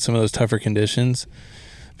work in some of those tougher conditions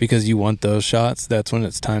because you want those shots, that's when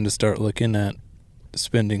it's time to start looking at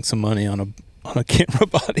spending some money on a camera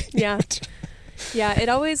body. Yeah, it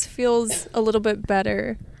always feels a little bit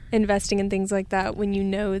better investing in things like that when you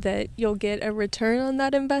know that you'll get a return on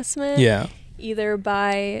that investment. Yeah. Either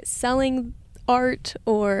by selling art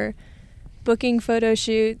or booking photo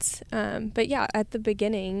shoots. But yeah, at the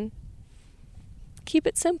beginning, keep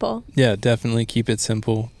it simple. Yeah, definitely keep it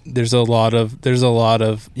simple. There's a lot of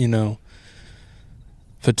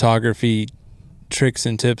photography tricks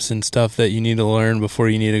and tips and stuff that you need to learn before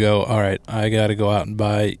you need to go, all right, I got to go out and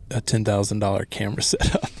buy a $10,000 camera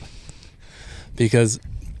setup. because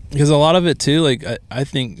a lot of it too, like I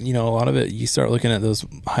think, a lot of it, you start looking at those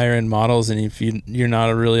higher end models, and if you're not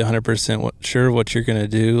really 100% sure what you're going to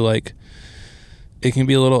do, like it can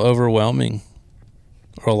be a little overwhelming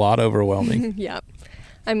or a lot overwhelming. Yeah.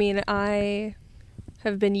 I mean, I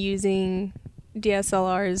have been using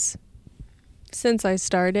DSLRs since I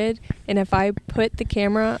started, and if I put the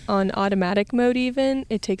camera on automatic mode even,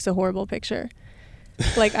 it takes a horrible picture.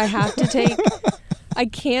 Like I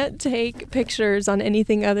can't take pictures on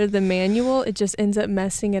anything other than manual. It just ends up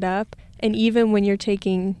messing it up. And even when you're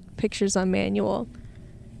taking pictures on manual,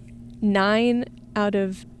 9 out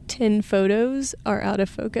of 10 photos are out of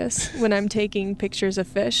focus when I'm taking pictures of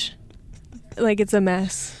fish. Like, it's a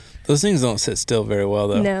mess. Those things don't sit still very well,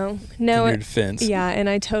 though. No. In your defense. Yeah, and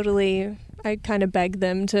I kind of beg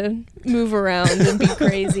them to move around and be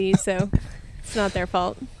crazy, so it's not their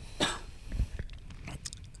fault.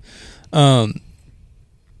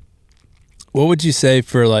 What would you say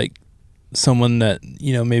for like someone that,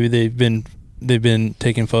 maybe they've been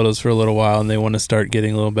taking photos for a little while and they want to start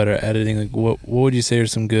getting a little better at editing? Like what would you say are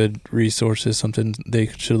some good resources, something they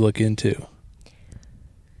should look into?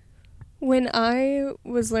 When I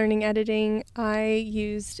was learning editing, I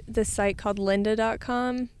used this site called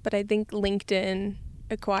lynda.com, but I think LinkedIn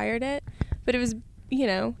acquired it. But it was,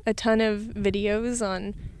 a ton of videos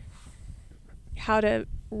on how to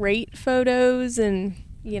rate photos and,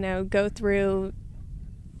 go through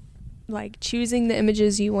like choosing the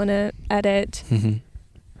images you want to edit,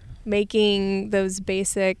 making those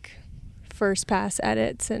basic first pass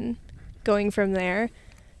edits and going from there.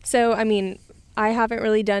 So, I mean, I haven't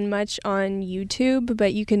really done much on YouTube,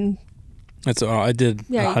 but you can. That's all I did.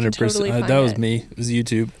 100%. Totally That was me. It was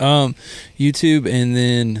YouTube. YouTube, and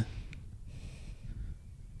then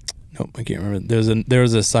nope, I can't remember. There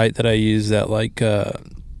was a site that I used that like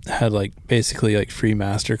had like basically like free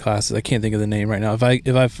master classes. I can't think of the name right now. If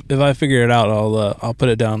I figure it out, I'll put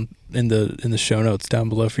it down in the show notes down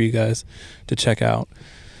below for you guys to check out.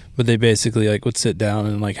 But they basically like would sit down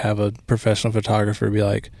and like have a professional photographer be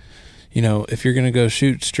like, if you're gonna go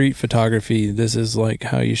shoot street photography, this is like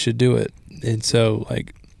how you should do it. And so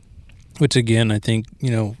like, which again, I think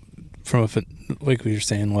from like we were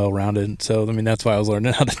saying, well-rounded. So I mean, that's why I was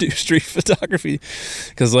learning how to do street photography,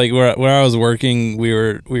 because like where I was working, we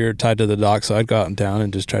were tied to the dock, so I'd go out and down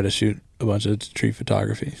and just try to shoot a bunch of street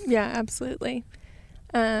photography. Yeah, absolutely.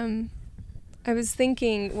 I was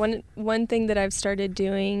thinking one thing that I've started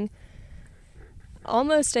doing,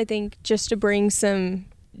 almost I think just to bring some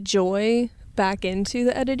joy back into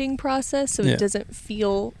the editing process, so it doesn't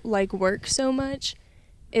feel like work so much,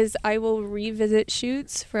 is I will revisit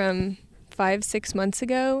shoots from 5-6 months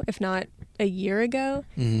ago, if not a year ago,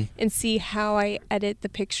 and see how I edit the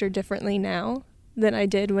picture differently now than I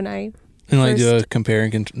did when I like do a compare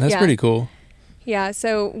and contrast. That's pretty cool. Yeah,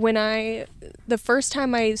 so the first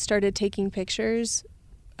time I started taking pictures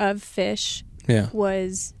of fish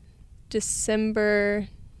was December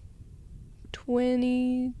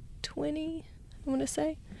 2020, I want to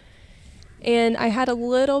say. And I had a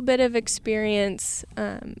little bit of experience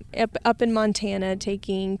up in Montana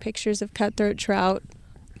taking pictures of cutthroat trout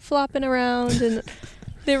flopping around, and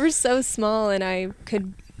they were so small, and I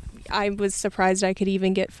was surprised I could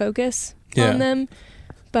even get focus on them.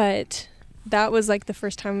 But that was like the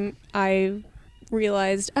first time I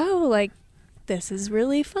realized, oh, like this is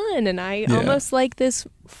really fun, and I almost like this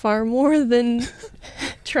far more than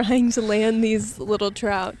trying to land these little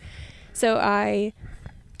trout. So I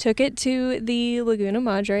took it to the Laguna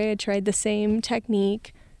Madre. I tried the same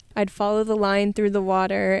technique. I'd follow the line through the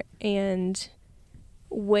water and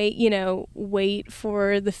wait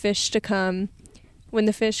for the fish to come. When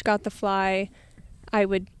the fish got the fly, I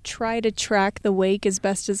would try to track the wake as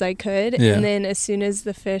best as I could. And then as soon as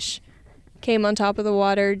the fish came on top of the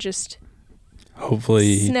water, just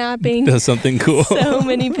hopefully snapping does something cool. So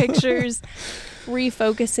many pictures,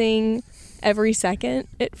 refocusing every second.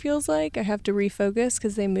 It feels like I have to refocus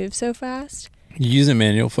because they move so fast. You using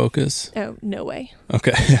manual focus? Oh, no way.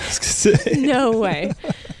 Okay. I was gonna say. No way.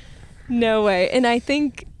 No way. And I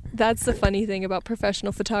think that's the funny thing about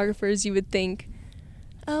professional photographers. You would think,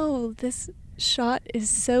 oh, this shot is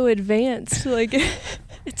so advanced. Like,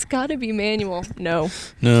 it's got to be manual. No.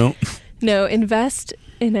 Invest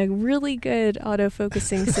in a really good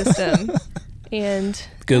autofocusing system and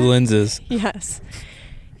good lenses. Yes.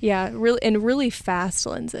 Yeah, really fast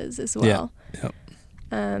lenses as well. Yeah.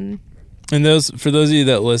 And those, for those of you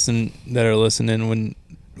that are listening,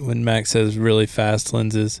 when Max says really fast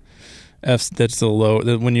lenses, that's the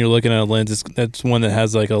low. When you're looking at a lens, that's one that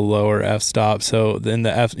has like a lower f-stop. So then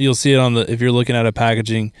the f, you'll see it on if you're looking at a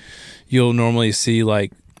packaging, you'll normally see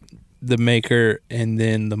like the maker, and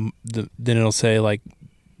then then it'll say like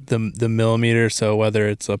the millimeter. So whether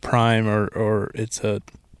it's a prime or it's a,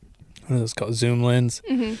 what is this called, zoom lens.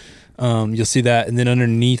 You'll see that, and then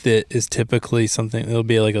underneath it is typically something. It'll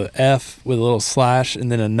be like a F with a little slash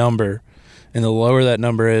and then a number, and the lower that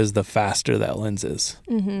number is, the faster that lens is.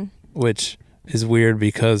 Which is weird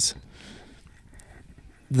because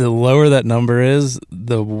the lower that number is,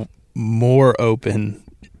 the more open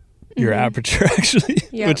your aperture actually.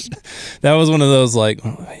 Which that was one of those like.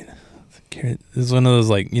 This is one of those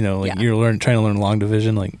like, you're trying to learn long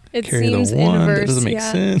division, like it carry the seems one. Inverse, that doesn't make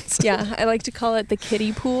sense. Yeah, I like to call it the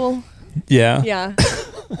kiddie pool. Yeah.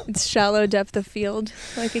 It's shallow depth of field,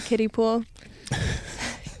 like a kiddie pool.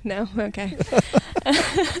 No, okay.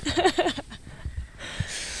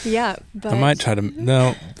 Yeah, but I might try to.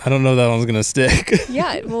 No, I don't know if that one's gonna stick.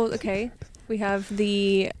 Yeah, well, okay. We have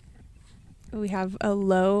a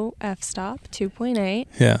low f-stop, 2.8.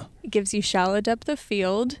 Yeah. It gives you shallow depth of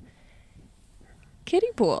field.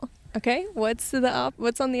 Kiddie pool. Okay, what's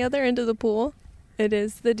on the other end of the pool? It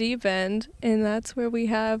is the deep end, and that's where we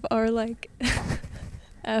have our like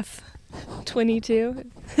F22,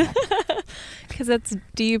 because that's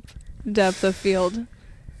deep depth of field.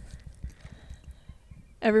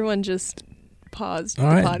 Everyone just paused all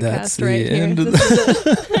the right, podcast that's right the here. end of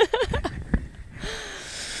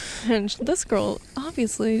And this girl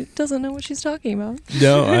obviously doesn't know what she's talking about.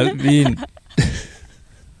 No, I mean,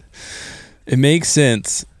 it makes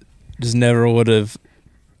sense. Just never would have.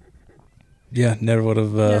 Yeah, never would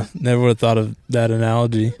have thought of that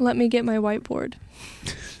analogy. Let me get my whiteboard.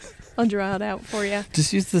 I'll draw it out for you.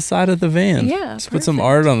 Just use the side of the van. Yeah, just put some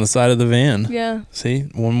art on the side of the van. Yeah. See,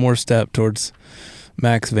 one more step towards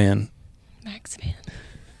Mac's van. Mac's van.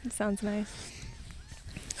 It sounds nice.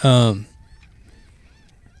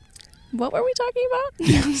 What were we talking about?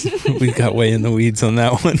 Yes, we got way in the weeds on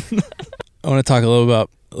that one. I want to talk a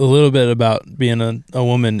little bit about being a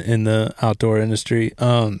woman in the outdoor industry.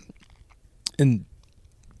 And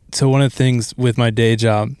so one of the things with my day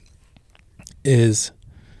job is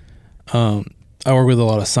I work with a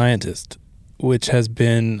lot of scientists, which has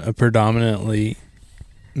been a predominantly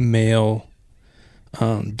male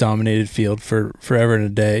dominated field for forever and a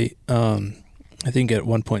day. I think at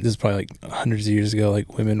one point, this is probably like hundreds of years ago,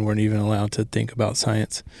 like women weren't even allowed to think about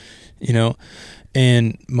science, you know.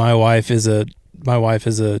 And my wife is a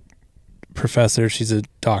professor. She's a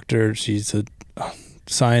doctor. She's a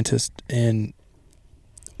scientist, and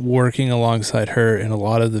working alongside her and a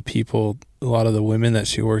lot of the women that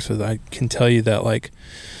she works with, I can tell you that, like,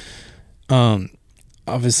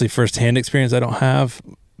 obviously firsthand experience I don't have,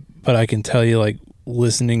 but I can tell you, like,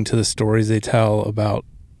 listening to the stories they tell about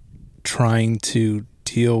trying to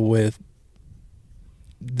deal with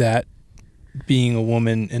that, being a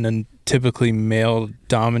woman in a typically male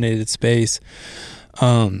dominated space.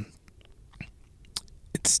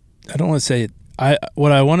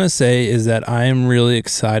 What I want to say is that I am really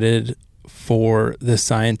excited for the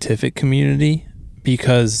scientific community,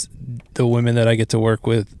 because the women that I get to work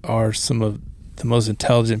with are some of the most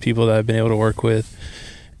intelligent people that I've been able to work with.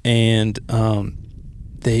 And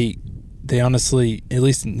they honestly, at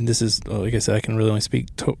least this is, like I said, I can really only speak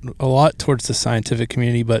a lot towards the scientific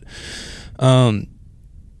community, but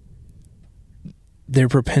their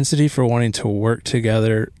propensity for wanting to work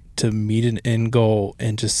together to meet an end goal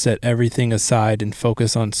and just set everything aside and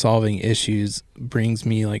focus on solving issues brings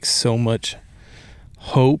me, like, so much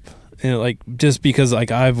hope. And, like, just because,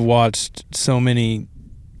 like, I've watched so many,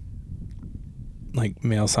 like,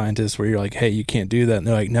 male scientists where you're like, hey, you can't do that, and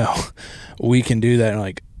they're like, no, we can do that. And,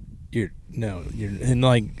 like, and,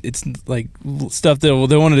 like, it's like stuff that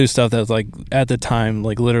they want to do stuff that's, like, at the time,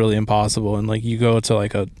 like, literally impossible. And, like, you go to,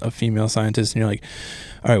 like, a female scientist and you're like,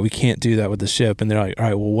 all right, we can't do that with the ship. And they're like, all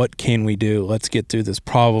right, well, what can we do? Let's get through this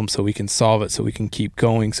problem so we can solve it, so we can keep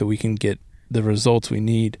going, so we can get the results we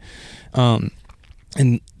need. And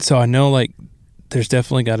so I know, like, there's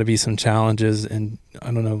definitely got to be some challenges, and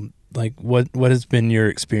I don't know, like, what has been your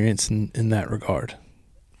experience in that regard?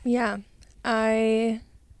 Yeah, I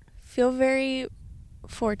feel very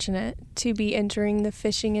fortunate to be entering the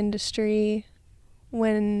fishing industry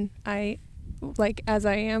as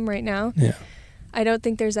I am right now. Yeah. I don't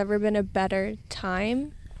think there's ever been a better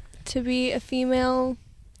time to be a female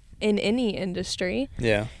in any industry.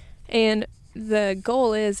 Yeah. And the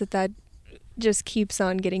goal is that just keeps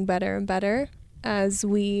on getting better and better as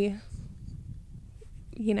we,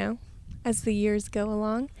 as the years go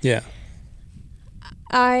along. Yeah.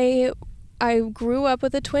 I grew up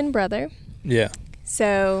with a twin brother. Yeah.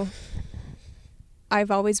 So I've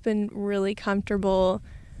always been really comfortable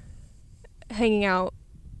hanging out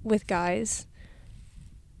with guys.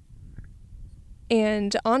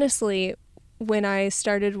 And honestly, when I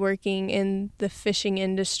started working in the fishing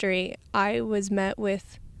industry, I was met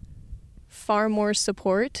with far more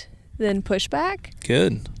support than pushback.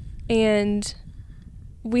 Good. And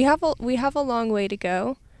we have a long way to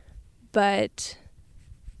go, but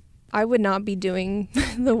I would not be doing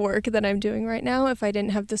the work that I'm doing right now if I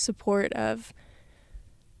didn't have the support of,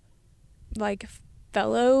 like,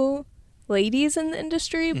 fellow ladies in the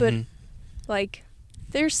industry. But like,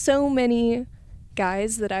 there's so many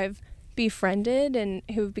guys that I've befriended and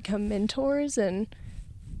who've become mentors, and,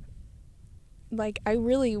 like, I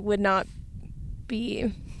really would not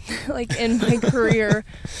be like in my career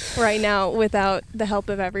right now without the help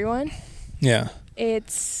of everyone. Yeah.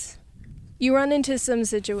 You run into some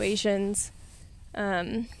situations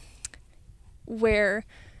where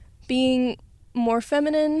being more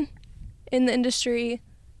feminine in the industry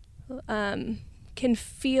can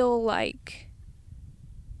feel like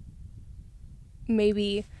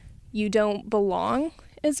maybe you don't belong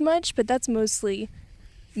as much, but that's mostly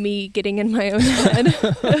me getting in my own head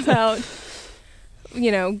about,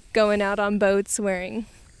 going out on boats wearing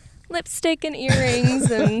lipstick and earrings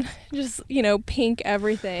and just, pink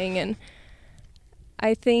everything. And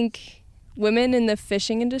I think women in the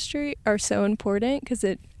fishing industry are so important because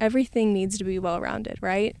everything needs to be well-rounded,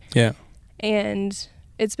 right? Yeah. And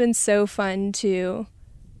it's been so fun to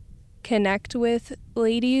connect with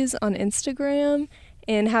ladies on Instagram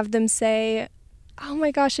and have them say, oh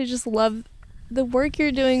my gosh, I just love the work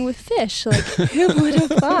you're doing with fish. Like, who would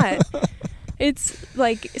have thought? It's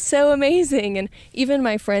like so amazing. And even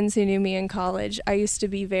my friends who knew me in college, I used to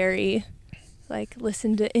be very like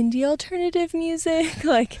listen to indie alternative music,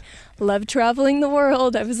 like love traveling the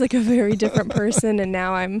world. I was like a very different person, and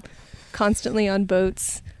now I'm constantly on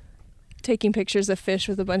boats taking pictures of fish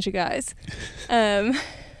with a bunch of guys.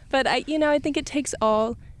 But I think it takes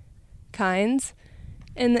all kinds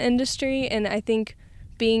in the industry, and I think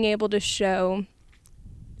being able to show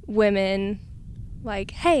women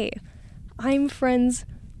like, hey, I'm friends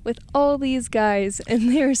with all these guys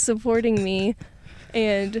and they're supporting me,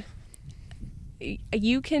 and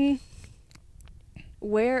you can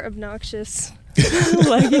wear obnoxious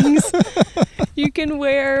leggings, you can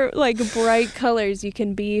wear like bright colors, you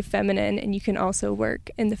can be feminine, and you can also work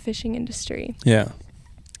in the fishing industry. Yeah.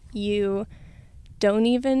 You don't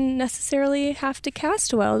even necessarily have to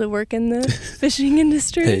cast well to work in the fishing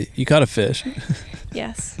industry. Hey, you caught a fish.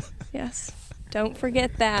 Yes. Don't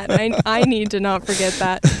forget that. I need to not forget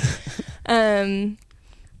that.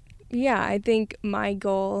 Yeah, I think my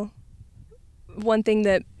goal, one thing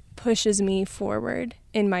that pushes me forward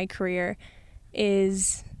in my career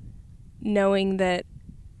is knowing that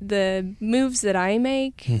the moves that I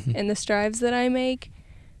make and the strives that I make,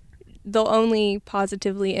 they'll only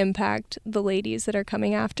positively impact the ladies that are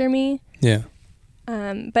coming after me. Yeah.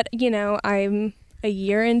 But, I'm a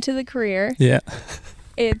year into the career. Yeah.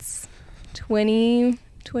 It's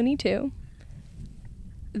 2022.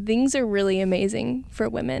 Things are really amazing for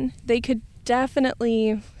women. They could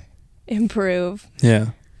definitely improve.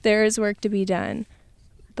 Yeah. There is work to be done.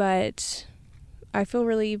 But I feel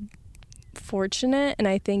really fortunate, and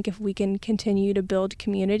I think if we can continue to build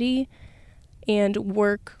community and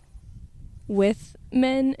work with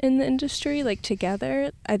men in the industry, like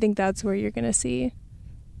together, I think that's where you're going to see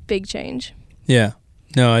big change. Yeah.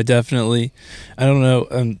 No, I don't know.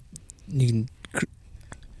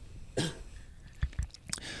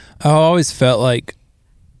 I always felt like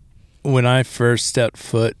when I first stepped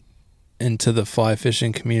foot into the fly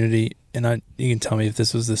fishing community, and you can tell me if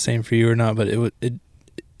this was the same for you or not, but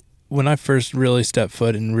when I first really stepped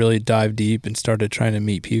foot and really dived deep and started trying to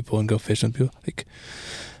meet people and go fishing with people, like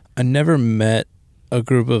I never met a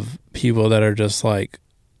group of people that are just like,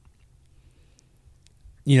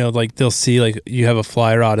 like they'll see like you have a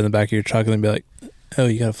fly rod in the back of your truck and they'll be like, oh,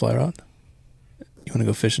 you got a fly rod? You want to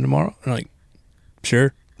go fishing tomorrow? And I'm like,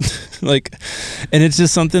 sure. Like, and it's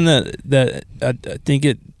just something that I think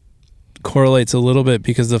it correlates a little bit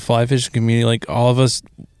because the fly fishing community, like all of us,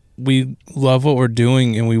 we love what we're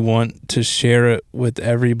doing and we want to share it with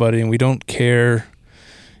everybody, and we don't care,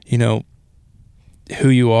 who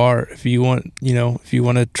you are. If you want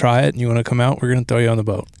to try it and you want to come out, we're going to throw you on the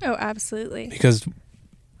boat. Oh, absolutely. Because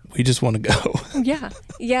we just want to go.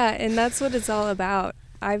 Yeah. And that's what it's all about.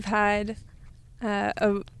 I've had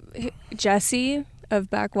Jesse of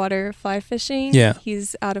Backwater Fly Fishing. Yeah.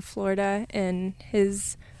 He's out of Florida, and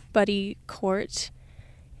his buddy Court,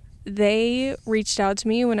 they reached out to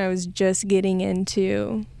me when I was just getting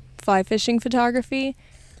into fly fishing photography.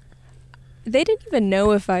 They didn't even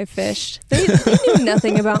know if I fished. They knew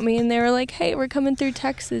nothing about me, and they were like, hey, we're coming through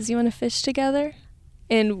Texas. You want to fish together?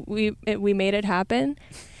 And we made it happen.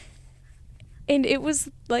 And it was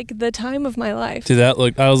like the time of my life. Dude,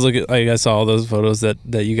 I saw all those photos that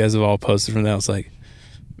you guys have all posted from that. I was like,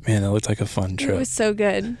 man, that looked like a fun trip. It was so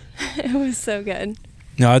good. It was so good.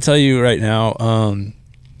 No, I'll tell you right now, I'm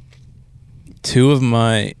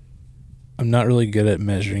not really good at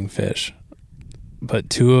measuring fish, but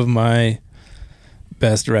two of my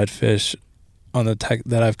best redfish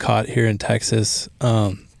that I've caught here in Texas,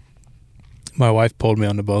 my wife pulled me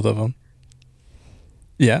onto both of them.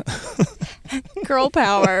 Yeah. Girl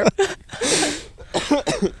power.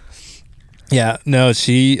 Yeah, no,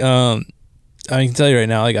 she, I can tell you right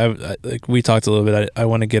now, like we talked a little bit, I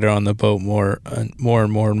want to get her on the boat more and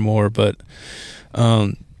more, but,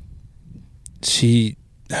 she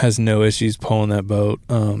has no issues pulling that boat.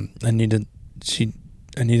 I need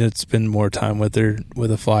to spend more time with her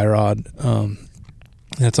with a fly rod.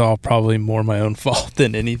 That's all probably more my own fault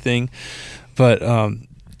than anything, but,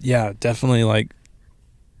 yeah, definitely like,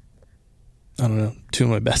 I don't know, two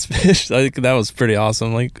of my best fish. I think that was pretty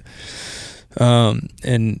awesome. Like,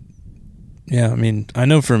 and yeah, I mean, I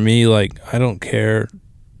know for me, like, I don't care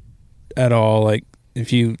at all. Like,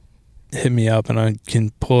 if you hit me up and I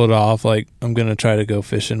can pull it off, like, I'm going to try to go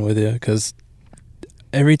fishing with you. Cause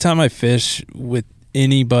every time I fish with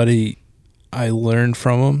anybody, I learn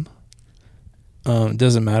from them. It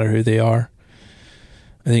doesn't matter who they are.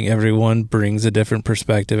 I think everyone brings a different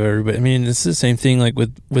perspective. Everybody, I mean, it's the same thing like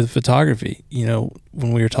with photography. You know,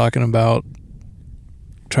 when we were talking about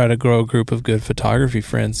try to grow a group of good photography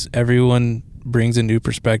friends, everyone brings a new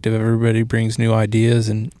perspective. Everybody brings new ideas,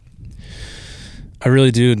 and I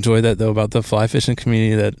really do enjoy that though about the fly fishing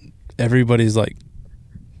community. That everybody's like,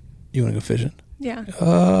 "You want to go fishing?" Yeah.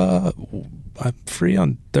 I'm free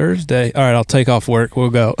on Thursday. All right, I'll take off work.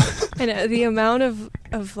 We'll go. I know the amount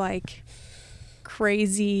of like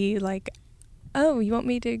crazy like, oh, you want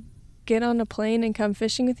me to get on a plane and come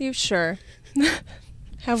fishing with you? Sure.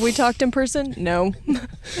 Have we talked in person? No.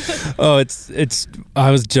 Oh, it's.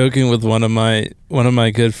 I was joking with one of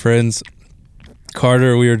my good friends,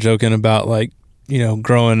 Carter. We were joking about like, you know,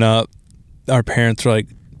 growing up, our parents were like,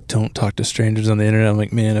 "Don't talk to strangers on the internet." I'm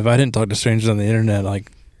like, man, if I didn't talk to strangers on the internet,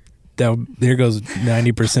 like, there goes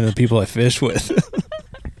 90% of the people I fish with.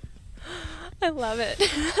 I love it.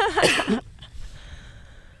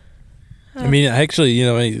 I mean, actually, you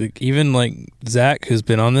know, like, even like Zach, who's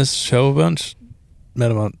been on this show a bunch, met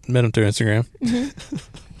him through Instagram. Mm-hmm.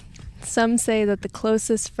 Some say that the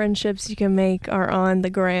closest friendships you can make are on the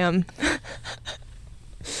gram.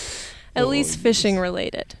 At least fishing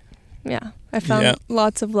related. Yeah. I found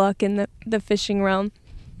lots of luck in the fishing realm.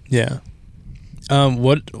 Yeah.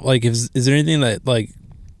 What, like, is there anything that, like,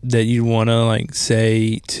 that you want to, like,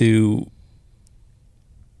 say to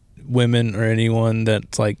women or anyone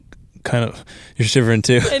that's, like, kind of, you're shivering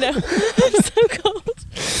too. I know. I'm so cold.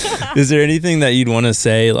 Is there anything that you'd want to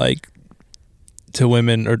say, like, to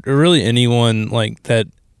women or really anyone, like, that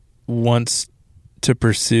wants to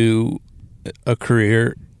pursue a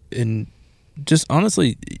career in just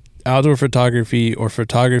honestly outdoor photography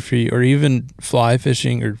or even fly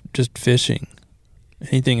fishing or just fishing,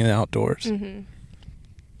 anything in the outdoors? Mm-hmm.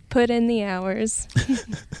 Put in the hours.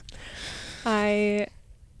 I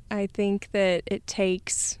think that it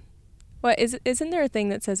takes, isn't there a thing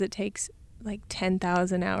that says it takes like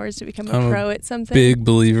 10,000 hours to become a pro at something? Big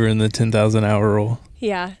believer in the 10,000 hour rule.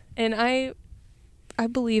 Yeah, and I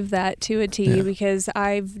believe that to a T because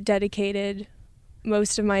I've dedicated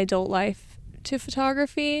most of my adult life to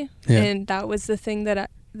photography, and that was the thing that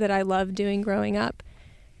I loved doing growing up.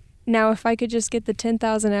 Now, if I could just get the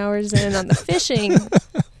 10,000 hours in on the fishing,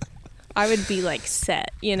 I would be like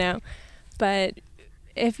set, you know. But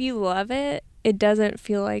if you love it, it doesn't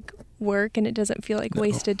feel like work and it doesn't feel like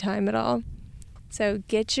wasted time at all. So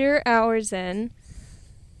get your hours in.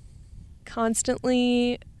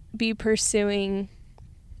 Constantly be pursuing,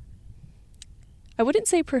 I wouldn't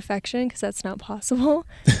say perfection because that's not possible,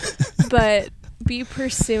 but be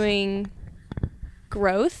pursuing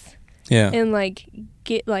growth. Yeah. And like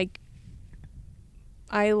get like,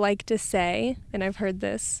 I like to say, and I've heard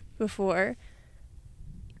this before,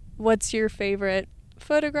 what's your favorite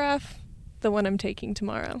photograph? The one I'm taking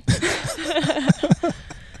tomorrow.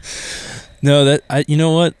 No, you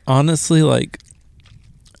know what? Honestly, like,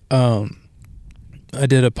 I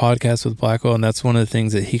did a podcast with Blackwell, and that's one of the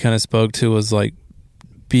things that he kind of spoke to was like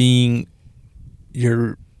being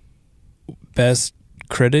your best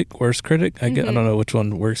critic, worst critic. I don't know which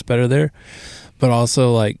one works better there, but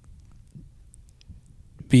also like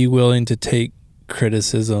be willing to take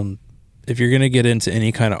criticism. If you're going to get into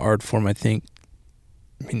any kind of art form, I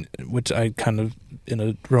mean, which I kind of in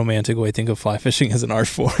a romantic way think of fly fishing as an art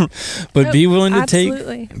form, but be willing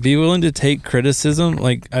to take criticism.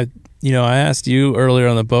 Like I asked you earlier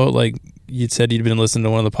on the boat, like you said you'd been listening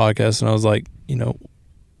to one of the podcasts, and I was like, you know,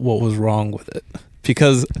 what was wrong with it?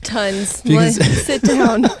 Because sit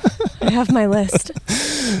down. I have my list.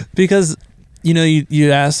 Because, you know,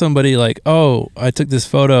 you ask somebody like, oh, I took this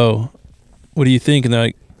photo, what do you think? And they're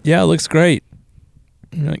like, yeah, it looks great.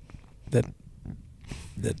 And you're like,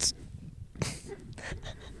 that's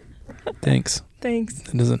thanks.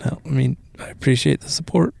 That doesn't help. I mean, I appreciate the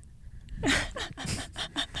support.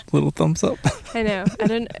 Little thumbs up. I know.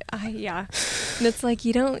 Yeah. And it's like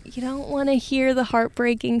you don't want to hear the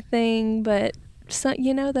heartbreaking thing, but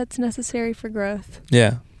that's necessary for growth.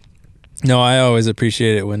 Yeah. No, I always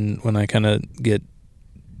appreciate it when I kind of get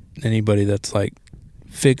anybody that's like,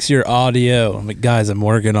 fix your audio. I'm like, guys, I'm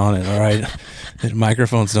working on it. All right.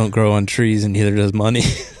 Microphones don't grow on trees, and neither does money.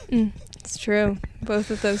 It's true. Both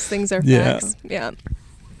of those things are facts. Yeah.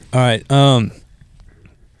 All right.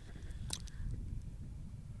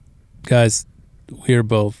 Guys, we are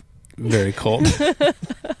both very cold.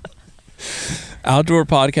 Outdoor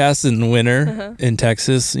podcasts in the winter in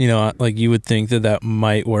Texas, you know, like you would think that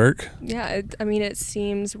might work. Yeah. It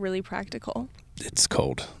seems really practical. It's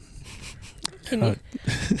cold.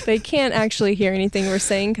 They can't actually hear anything we're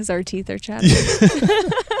saying because our teeth are chattering.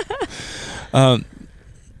 If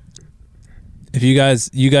you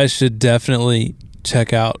guys should definitely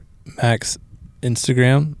check out Mac's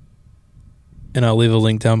Instagram, and I'll leave a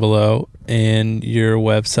link down below. And your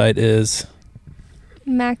website is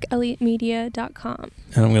MacElliottMedia.com.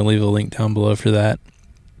 And I'm going to leave a link down below for that.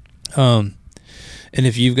 And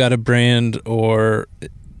if you've got a brand or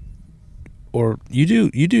you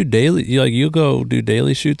do daily, you'll go do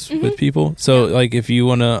daily shoots with people. So like if you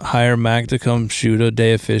want to hire Mac to come shoot a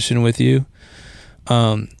day of fishing with you,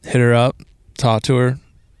 hit her up, talk to her.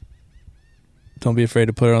 Don't be afraid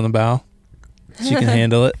to put her on the bow. She can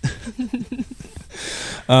handle it.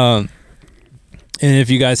 And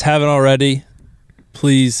if you guys haven't already,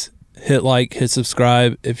 please hit like, hit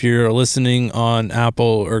subscribe. If you're listening on Apple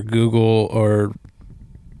or Google or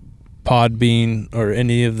Podbean or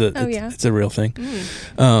any of the, it's a real thing,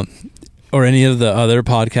 or any of the other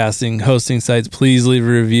podcasting hosting sites, please leave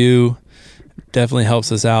a review. Definitely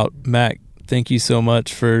helps us out. Mac, thank you so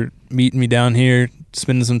much for meeting me down here,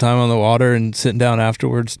 spending some time on the water and sitting down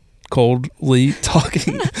afterwards coldly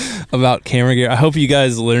talking about camera gear. I hope you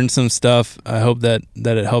guys learned some stuff. I hope that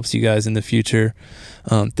it helps you guys in the future.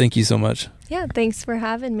 Thank you so much. Yeah, thanks for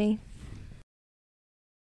having me.